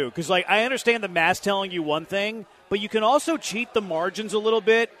really do. Because, like, I understand the math telling you one thing, but you can also cheat the margins a little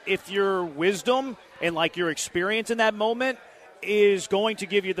bit if your wisdom and, like, your experience in that moment is going to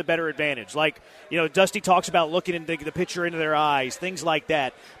give you the better advantage. Like, Dusty talks about looking into the pitcher into their eyes, things like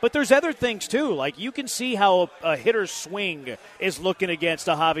that. But there's other things, too. Like, you can see how a hitter's swing is looking against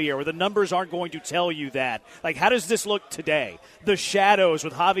a Javier, where the numbers aren't going to tell you that. Like, how does this look today? The shadows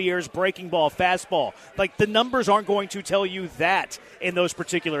with Javier's breaking ball, fastball. Like, the numbers aren't going to tell you that in those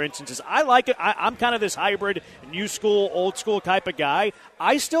particular instances. I like it. I'm kind of this hybrid, new school, old school type of guy.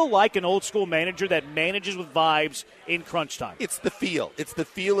 I still like an old school manager that manages with vibes in crunch time. It's the feel. It's the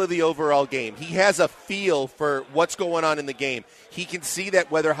feel of the overall game. He has a feel for what's going on in the game. He can see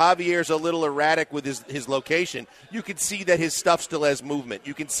that whether Javier's a little erratic with his location, you can see that his stuff still has movement.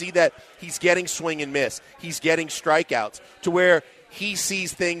 You can see that he's getting swing and miss. He's getting strikeouts to where he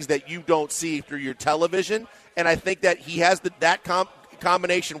sees things that you don't see through your television. And I think that he has that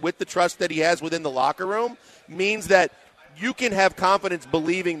combination with the trust that he has within the locker room means that you can have confidence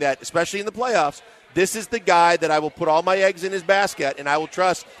believing that, especially in the playoffs, this is the guy that I will put all my eggs in his basket, and I will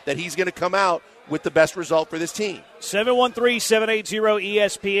trust that he's going to come out with the best result for this team.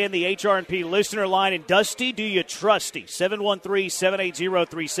 713-780-ESPN, the HR&P listener line. And Dusty, do you trusty?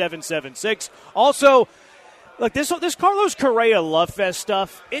 713-780-3776. Also, look, this Carlos Correa Love Fest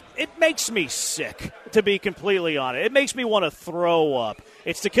stuff, it makes me sick, to be completely honest. It makes me want to throw up.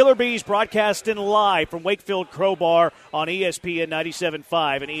 It's the Killer Bees broadcasting live from Wakefield Crowbar on ESPN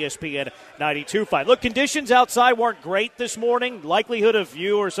 97.5 and ESPN 92.5. Look, conditions outside weren't great this morning. Likelihood of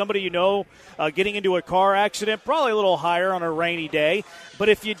you or somebody you know getting into a car accident, probably a little higher on a rainy day. But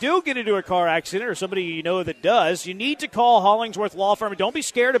if you do get into a car accident or somebody you know that does, you need to call Hollingsworth Law Firm. Don't be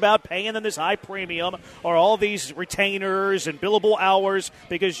scared about paying them this high premium or all these retainers and billable hours,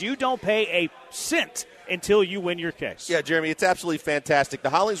 because you don't pay a cent until you win your case. Yeah, Jeremy, it's absolutely fantastic. The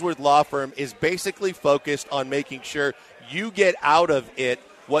Hollingsworth Law Firm is basically focused on making sure you get out of it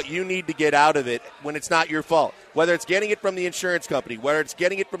what you need to get out of it when it's not your fault. Whether it's getting it from the insurance company, whether it's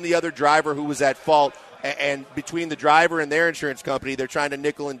getting it from the other driver who was at fault, and between the driver and their insurance company, they're trying to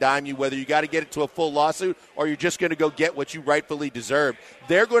nickel and dime you, whether you got to get it to a full lawsuit or you're just going to go get what you rightfully deserve.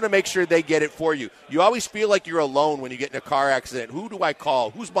 They're going to make sure they get it for you. You always feel like you're alone when you get in a car accident. Who do I call?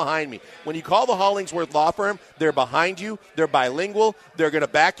 Who's behind me? When you call the Hollingsworth Law Firm, they're behind you. They're bilingual. They're going to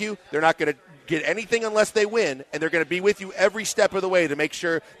back you. They're not going to get anything unless they win, and they're going to be with you every step of the way to make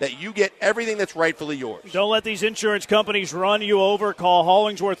sure that you get everything that's rightfully yours. Don't let these insurance companies run you over. Call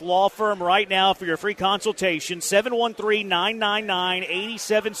Hollingsworth Law Firm right now for your free consultation,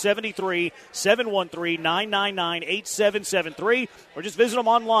 713-999-8773, 713-999-8773, or just visit them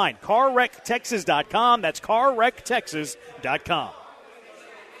online, carwrecktexas.com. That's carwrecktexas.com.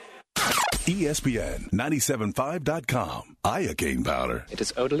 ESPN 97.5.com. Iocane powder. It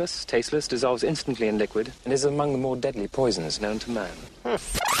is odorless, tasteless, dissolves instantly in liquid, and is among the more deadly poisons known to man.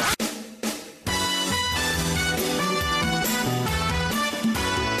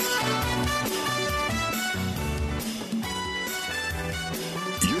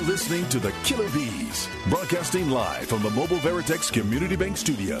 You're listening to the Killer Bees, broadcasting live from the Mobile Veritex Community Bank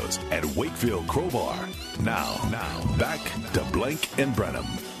Studios at Wakefield Crowbar. Now, back to Blank and Brenham.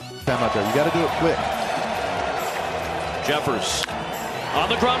 Time out there. You got to do it quick. Jeffers on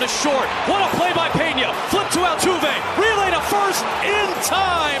the ground is short. What a play by Pena. Flip to Altuve. Relay to first in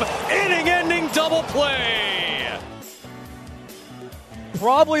time. Inning-ending double play.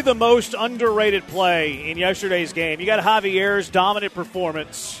 Probably the most underrated play in yesterday's game. You got Javier's dominant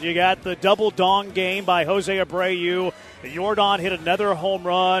performance. You got the double dong game by Jose Abreu. Yordan hit another home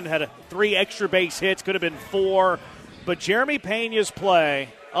run, had 3 extra base hits, could have been 4. But Jeremy Pena's play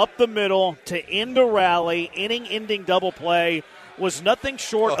up the middle to end a rally, inning-ending double play, was nothing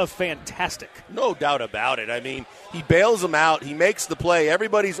short of fantastic. No doubt about it. I mean, he bails him out. He makes the play.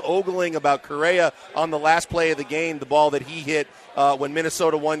 Everybody's ogling about Correa on the last play of the game, the ball that he hit when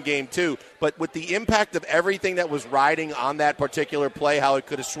Minnesota won Game 2. But with the impact of everything that was riding on that particular play, how it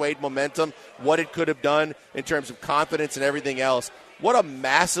could have swayed momentum, what it could have done in terms of confidence and everything else, what a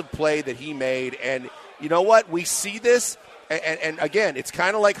massive play that he made. And you know what? We see this. And again, it's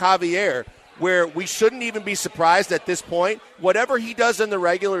kind of like Javier, where we shouldn't even be surprised at this point. Whatever he does in the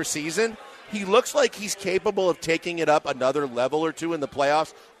regular season, he looks like he's capable of taking it up another level or two in the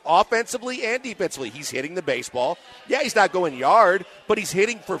playoffs, offensively and defensively. He's hitting the baseball. Yeah, he's not going yard, but he's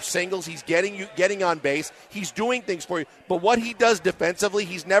hitting for singles. He's getting on base. He's doing things for you. But what he does defensively,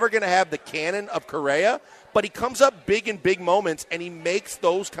 he's never going to have the cannon of Correa, but he comes up big in big moments, and he makes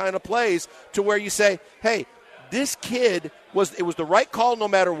those kind of plays to where you say, hey, this kid was the right call no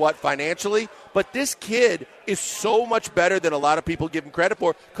matter what financially, but this kid is so much better than a lot of people give him credit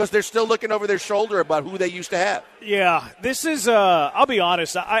for because they're still looking over their shoulder about who they used to have. Yeah, this is, I'll be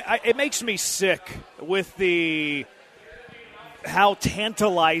honest, it makes me sick with how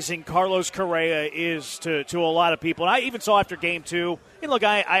tantalizing Carlos Correa is to a lot of people. And I even saw after Game 2, and look,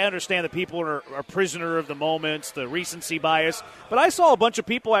 I understand that people are a prisoner of the moments, the recency bias, but I saw a bunch of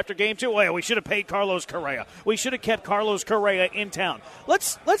people after Game 2, well, we should have paid Carlos Correa. We should have kept Carlos Correa in town.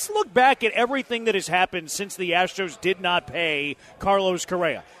 Let's look back at everything that has happened since the Astros did not pay Carlos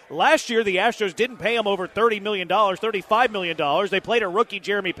Correa. Last year, the Astros didn't pay him over $30 million, $35 million. They played a rookie,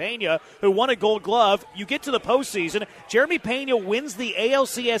 Jeremy Pena, who won a Gold Glove. You get to the postseason, Jeremy Pena wins the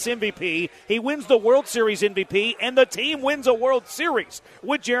ALCS MVP. He wins the World Series MVP, and the team wins a World Series. series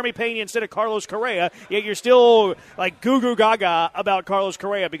with Jeremy Pena instead of Carlos Correa, yet you're still like goo-goo gaga about Carlos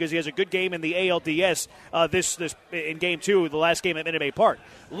Correa because he has a good game in the ALDS this in Game 2, the last game at Minute Maid Park.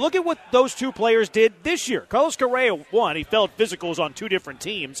 Look at what those two players did this year. Carlos Correa won. He failed physicals on two different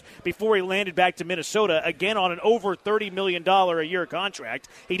teams before he landed back to Minnesota, again on an over $30 million a year contract.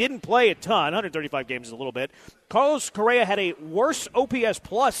 He didn't play a ton, 135 games is a little bit. Carlos Correa had a worse OPS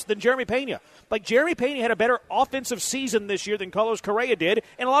plus than Jeremy Pena. Like, Jeremy Pena had a better offensive season this year than Carlos Correa did,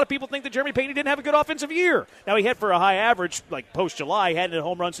 and a lot of people think that Jeremy Pena didn't have a good offensive year. Now, he hit for a high average, like post-July, hadn't hit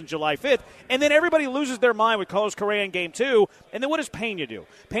home runs since July 5th, and then everybody loses their mind with Carlos Correa in Game 2, and then what does Pena do?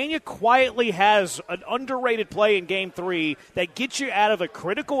 Pena quietly has an underrated play in Game 3 that gets you out of a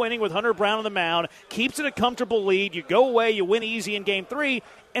critical inning with Hunter Brown on the mound, keeps it a comfortable lead, you go away, you win easy in Game 3,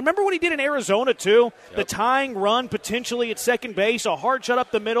 and remember what he did in Arizona, too? Yep. The tying run potentially at second base, a hard shot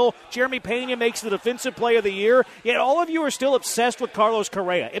up the middle. Jeremy Pena makes the defensive play of the year. Yet all of you are still obsessed with Carlos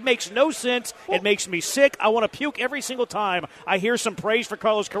Correa. It makes no sense. It makes me sick. I want to puke every single time I hear some praise for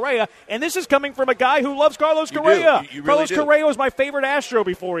Carlos Correa. And this is coming from a guy who loves Carlos Correa. You really Carlos do. Correa was my favorite Astro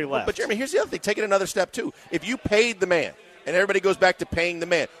before he left. But, Jeremy, here's the other thing. Take it another step, too. If you paid the man, and everybody goes back to paying the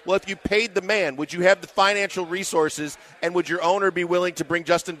man. Well, if you paid the man, would you have the financial resources, and would your owner be willing to bring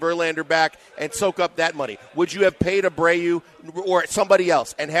Justin Verlander back and soak up that money? Would you have paid Abreu or somebody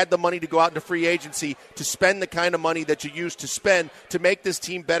else and had the money to go out into free agency to spend the kind of money that you used to spend to make this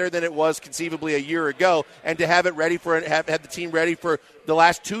team better than it was conceivably a year ago, and to have it ready for have the team ready for the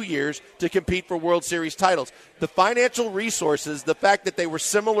last 2 years to compete for World Series titles? The financial resources, the fact that they were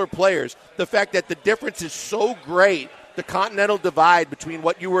similar players, the fact that the difference is so great, the continental divide between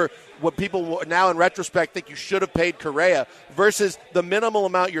what people now in retrospect think you should have paid Correa versus the minimal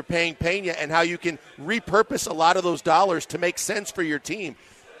amount you're paying Pena, and how you can repurpose a lot of those dollars to make sense for your team.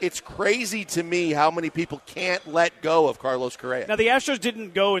 It's crazy to me how many people can't let go of Carlos Correa. Now, the Astros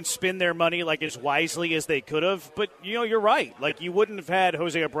didn't go and spend their money like as wisely as they could have, but, you're right. Like, you wouldn't have had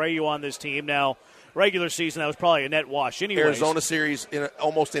Jose Abreu on this team. Now, regular season, that was probably a net wash anyway. Arizona series,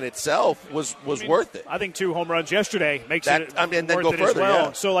 almost in itself, was worth it. I think 2 home runs yesterday makes it and then worth go it further, as well.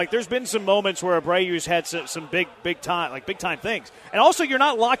 yeah. So, like, there's been some moments where Abreu's had some big time things. And also, you're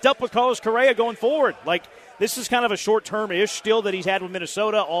not locked up with Carlos Correa going forward. Like, this is kind of a short-term-ish still that he's had with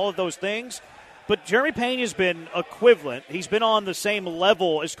Minnesota, all of those things. But Jeremy Pena's been equivalent. He's been on the same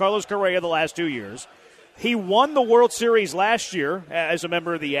level as Carlos Correa the last 2 years. He won the World Series last year as a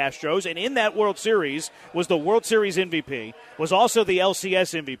member of the Astros, and in that World Series was the World Series MVP, was also the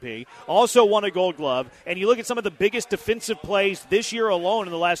LCS MVP, also won a Gold Glove. And you look at some of the biggest defensive plays this year alone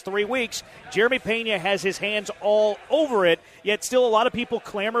in the last 3 weeks, Jeremy Pena has his hands all over it, yet still a lot of people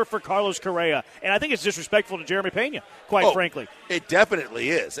clamor for Carlos Correa. And I think it's disrespectful to Jeremy Pena, quite frankly. It definitely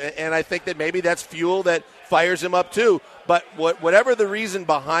is. And I think that maybe that's fuel that fires him up too. But whatever the reason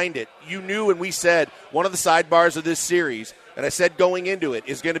behind it, you knew, and we said one of the sidebars of this series, and I said going into it,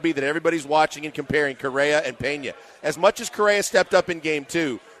 is going to be that everybody's watching and comparing Correa and Pena. As much as Correa stepped up in Game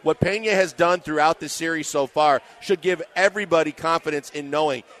 2, what Pena has done throughout this series so far should give everybody confidence in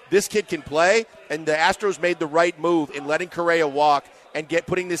knowing this kid can play, and the Astros made the right move in letting Correa walk and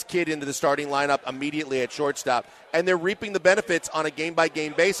putting this kid into the starting lineup immediately at shortstop. And they're reaping the benefits on a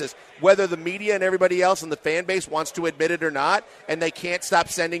game-by-game basis, whether the media and everybody else in the fan base wants to admit it or not, and they can't stop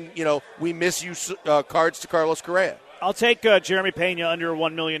sending, we miss you cards to Carlos Correa. I'll take Jeremy Pena under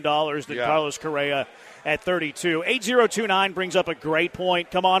 $1 million than Carlos Correa at 32. 8029 brings up a great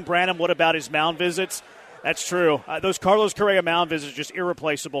point. Come on, Branham, what about his mound visits? That's true. Those Carlos Correa mound visits are just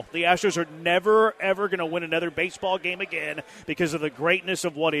irreplaceable. The Astros are never, ever going to win another baseball game again because of the greatness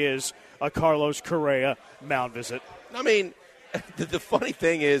of what is a Carlos Correa mound visit. I mean, the funny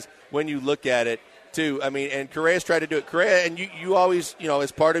thing is when you look at it, too, and Correa's tried to do it. Correa, and you always,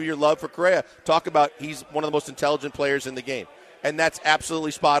 as part of your love for Correa, talk about he's one of the most intelligent players in the game. And that's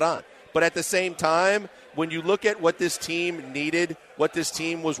absolutely spot on. But at the same time, when you look at what this team needed, what this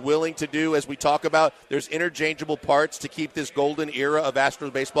team was willing to do, as we talk about, there's interchangeable parts to keep this golden era of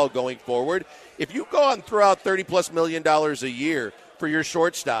Astros baseball going forward. If you go out and throw out $30+ million a year for your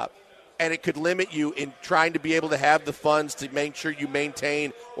shortstop, and it could limit you in trying to be able to have the funds to make sure you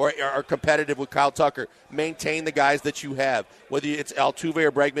maintain or are competitive with Kyle Tucker, maintain the guys that you have, whether it's Altuve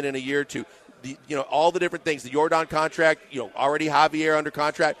or Bregman in a year or two, all the different things, the Yordan contract, already Javier under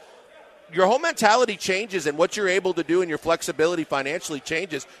contract. Your whole mentality changes, and what you're able to do and your flexibility financially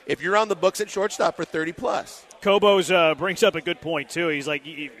changes if you're on the books at shortstop for 30+. Cobos brings up a good point, too. He's like,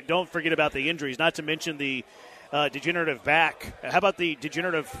 don't forget about the injuries, not to mention the degenerative back. How about the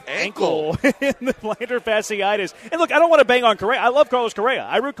degenerative ankle in the plantar fasciitis? And look, I don't want to bang on Correa. I love Carlos Correa.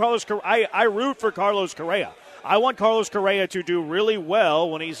 I root for Carlos Correa. I want Carlos Correa to do really well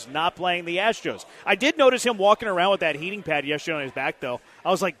when he's not playing the Astros. I did notice him walking around with that heating pad yesterday on his back, though. I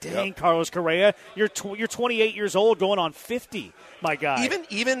was like, dang, Carlos Correa, you're 28 years old going on 50, my guy.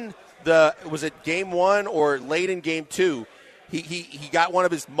 Even was it game 1 or late in game 2, he got one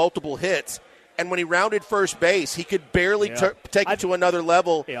of his multiple hits. And when he rounded first base, he could barely take it to another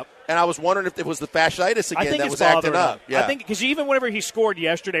level. Yep. And I was wondering if it was the fasciitis again that was acting up. Yeah. I think because even whenever he scored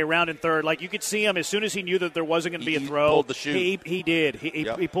yesterday, rounding third, like you could see him as soon as he knew that there wasn't going to be a throw. He pulled the chute. He did.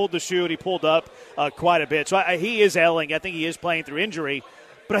 He pulled the chute. He pulled up quite a bit. So he is ailing. I think he is playing through injury.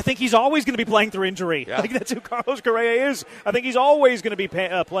 But I think he's always going to be playing through injury. Yeah. Like that's who Carlos Correa is. I think he's always going to be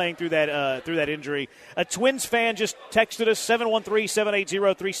playing through that injury. A Twins fan just texted us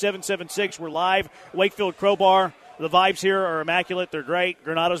 713-780-3776. We're live, Wakefield Crowbar. The vibes here are immaculate. They're great.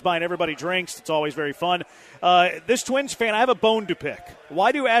 Granato's buying everybody drinks. It's always very fun. This Twins fan, I have a bone to pick.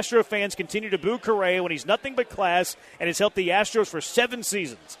 Why do Astro fans continue to boo Correa when he's nothing but class and has helped the Astros for 7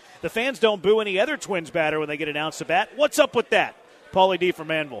 seasons? The fans don't boo any other Twins batter when they get announced to bat. What's up with that? Paulie D from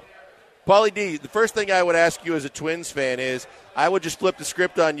Manville. Paulie D, the first thing I would ask you as a Twins fan is I would just flip the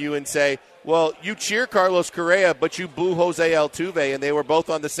script on you and say, well, you cheer Carlos Correa, but you boo Jose Altuve, and they were both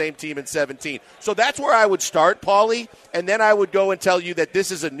on the same team in 17. So that's where I would start, Paulie, and then I would go and tell you that this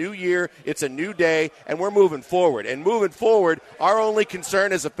is a new year, it's a new day, and we're moving forward. And moving forward, our only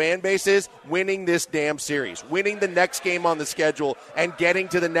concern as a fan base is winning this damn series, winning the next game on the schedule, and getting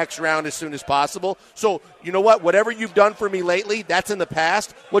to the next round as soon as possible. So, you know what? Whatever you've done for me lately, that's in the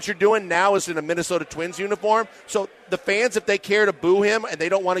past. What you're doing now is in a Minnesota Twins uniform. So the fans, if they care to boo him and they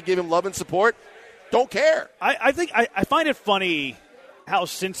don't want to give him love and support, don't care. I think I find it funny how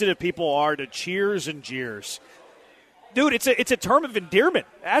sensitive people are to cheers and jeers. Dude, it's a term of endearment.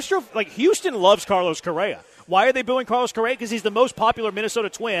 Houston loves Carlos Correa. Why are they booing Carlos Correa? Because he's the most popular Minnesota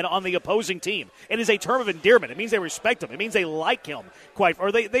Twin on the opposing team. It is a term of endearment. It means they respect him. It means they like him.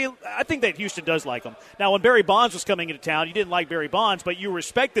 I think that Houston does like him. Now, when Barry Bonds was coming into town, you didn't like Barry Bonds, but you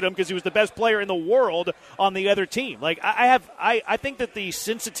respected him because he was the best player in the world on the other team. I think that the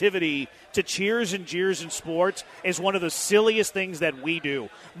sensitivity to cheers and jeers in sports is one of the silliest things that we do.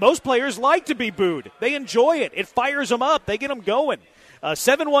 Most players like to be booed. They enjoy it. It fires them up. They get them going.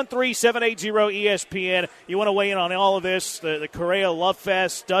 713-780-ESPN. You want to weigh in on all of this? The Correa Love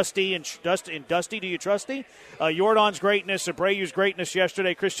Fest, Dusty, do you trusty? Yordan's greatness, Abreu's greatness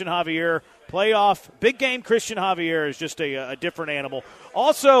yesterday, Christian Javier. Playoff, big game Christian Javier is just a different animal.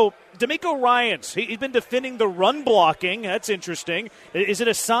 Also, D'Amico Ryans, he's been defending the run blocking. That's interesting. Is it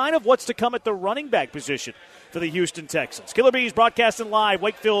a sign of what's to come at the running back position for the Houston Texans? Killer Bees broadcasting live,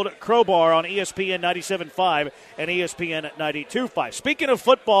 Wakefield Crowbar on ESPN 97.5 and ESPN 92.5. Speaking of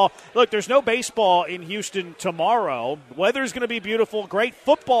football, look, there's no baseball in Houston tomorrow. Weather's going to be beautiful, great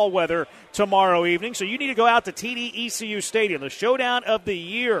football weather tomorrow evening, so you need to go out to TD ECU Stadium, the showdown of the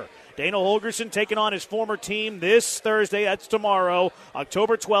year. Dana Holgerson taking on his former team this Thursday. That's tomorrow,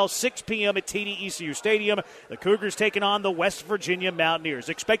 October 12th, 6 p.m. at TD ECU Stadium. The Cougars taking on the West Virginia Mountaineers.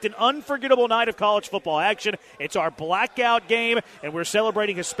 Expect an unforgettable night of college football action. It's our blackout game, and we're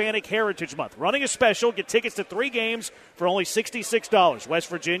celebrating Hispanic Heritage Month. Running a special, get tickets to 3 games for only $66. West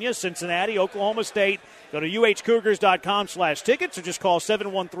Virginia, Cincinnati, Oklahoma State. Go to uhcougars.com/tickets or just call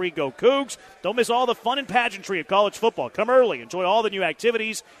 713-GO-COUGS. Don't miss all the fun and pageantry of college football. Come early. Enjoy all the new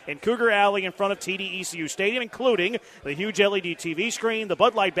activities in Cougar Alley in front of TD ECU Stadium, including the huge LED TV screen, the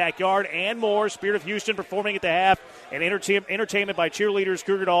Bud Light backyard, and more. Spirit of Houston performing at the half, and entertainment by cheerleaders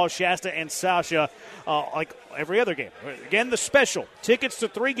Cougar Dolls, Shasta, and Sasha, like every other game. Again, the special. Tickets to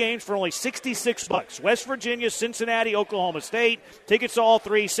 3 games for only $66. West Virginia, Cincinnati, Oklahoma State. Tickets to all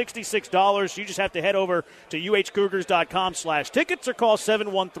 3, $66. You just have to head over to uhcougars.com/tickets or call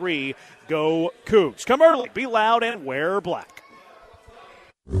 713-GO-COUGS. Come early, be loud, and wear black.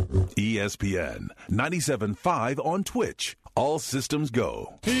 ESPN 97.5 on Twitch. All systems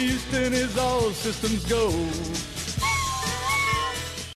go. Houston is all systems go.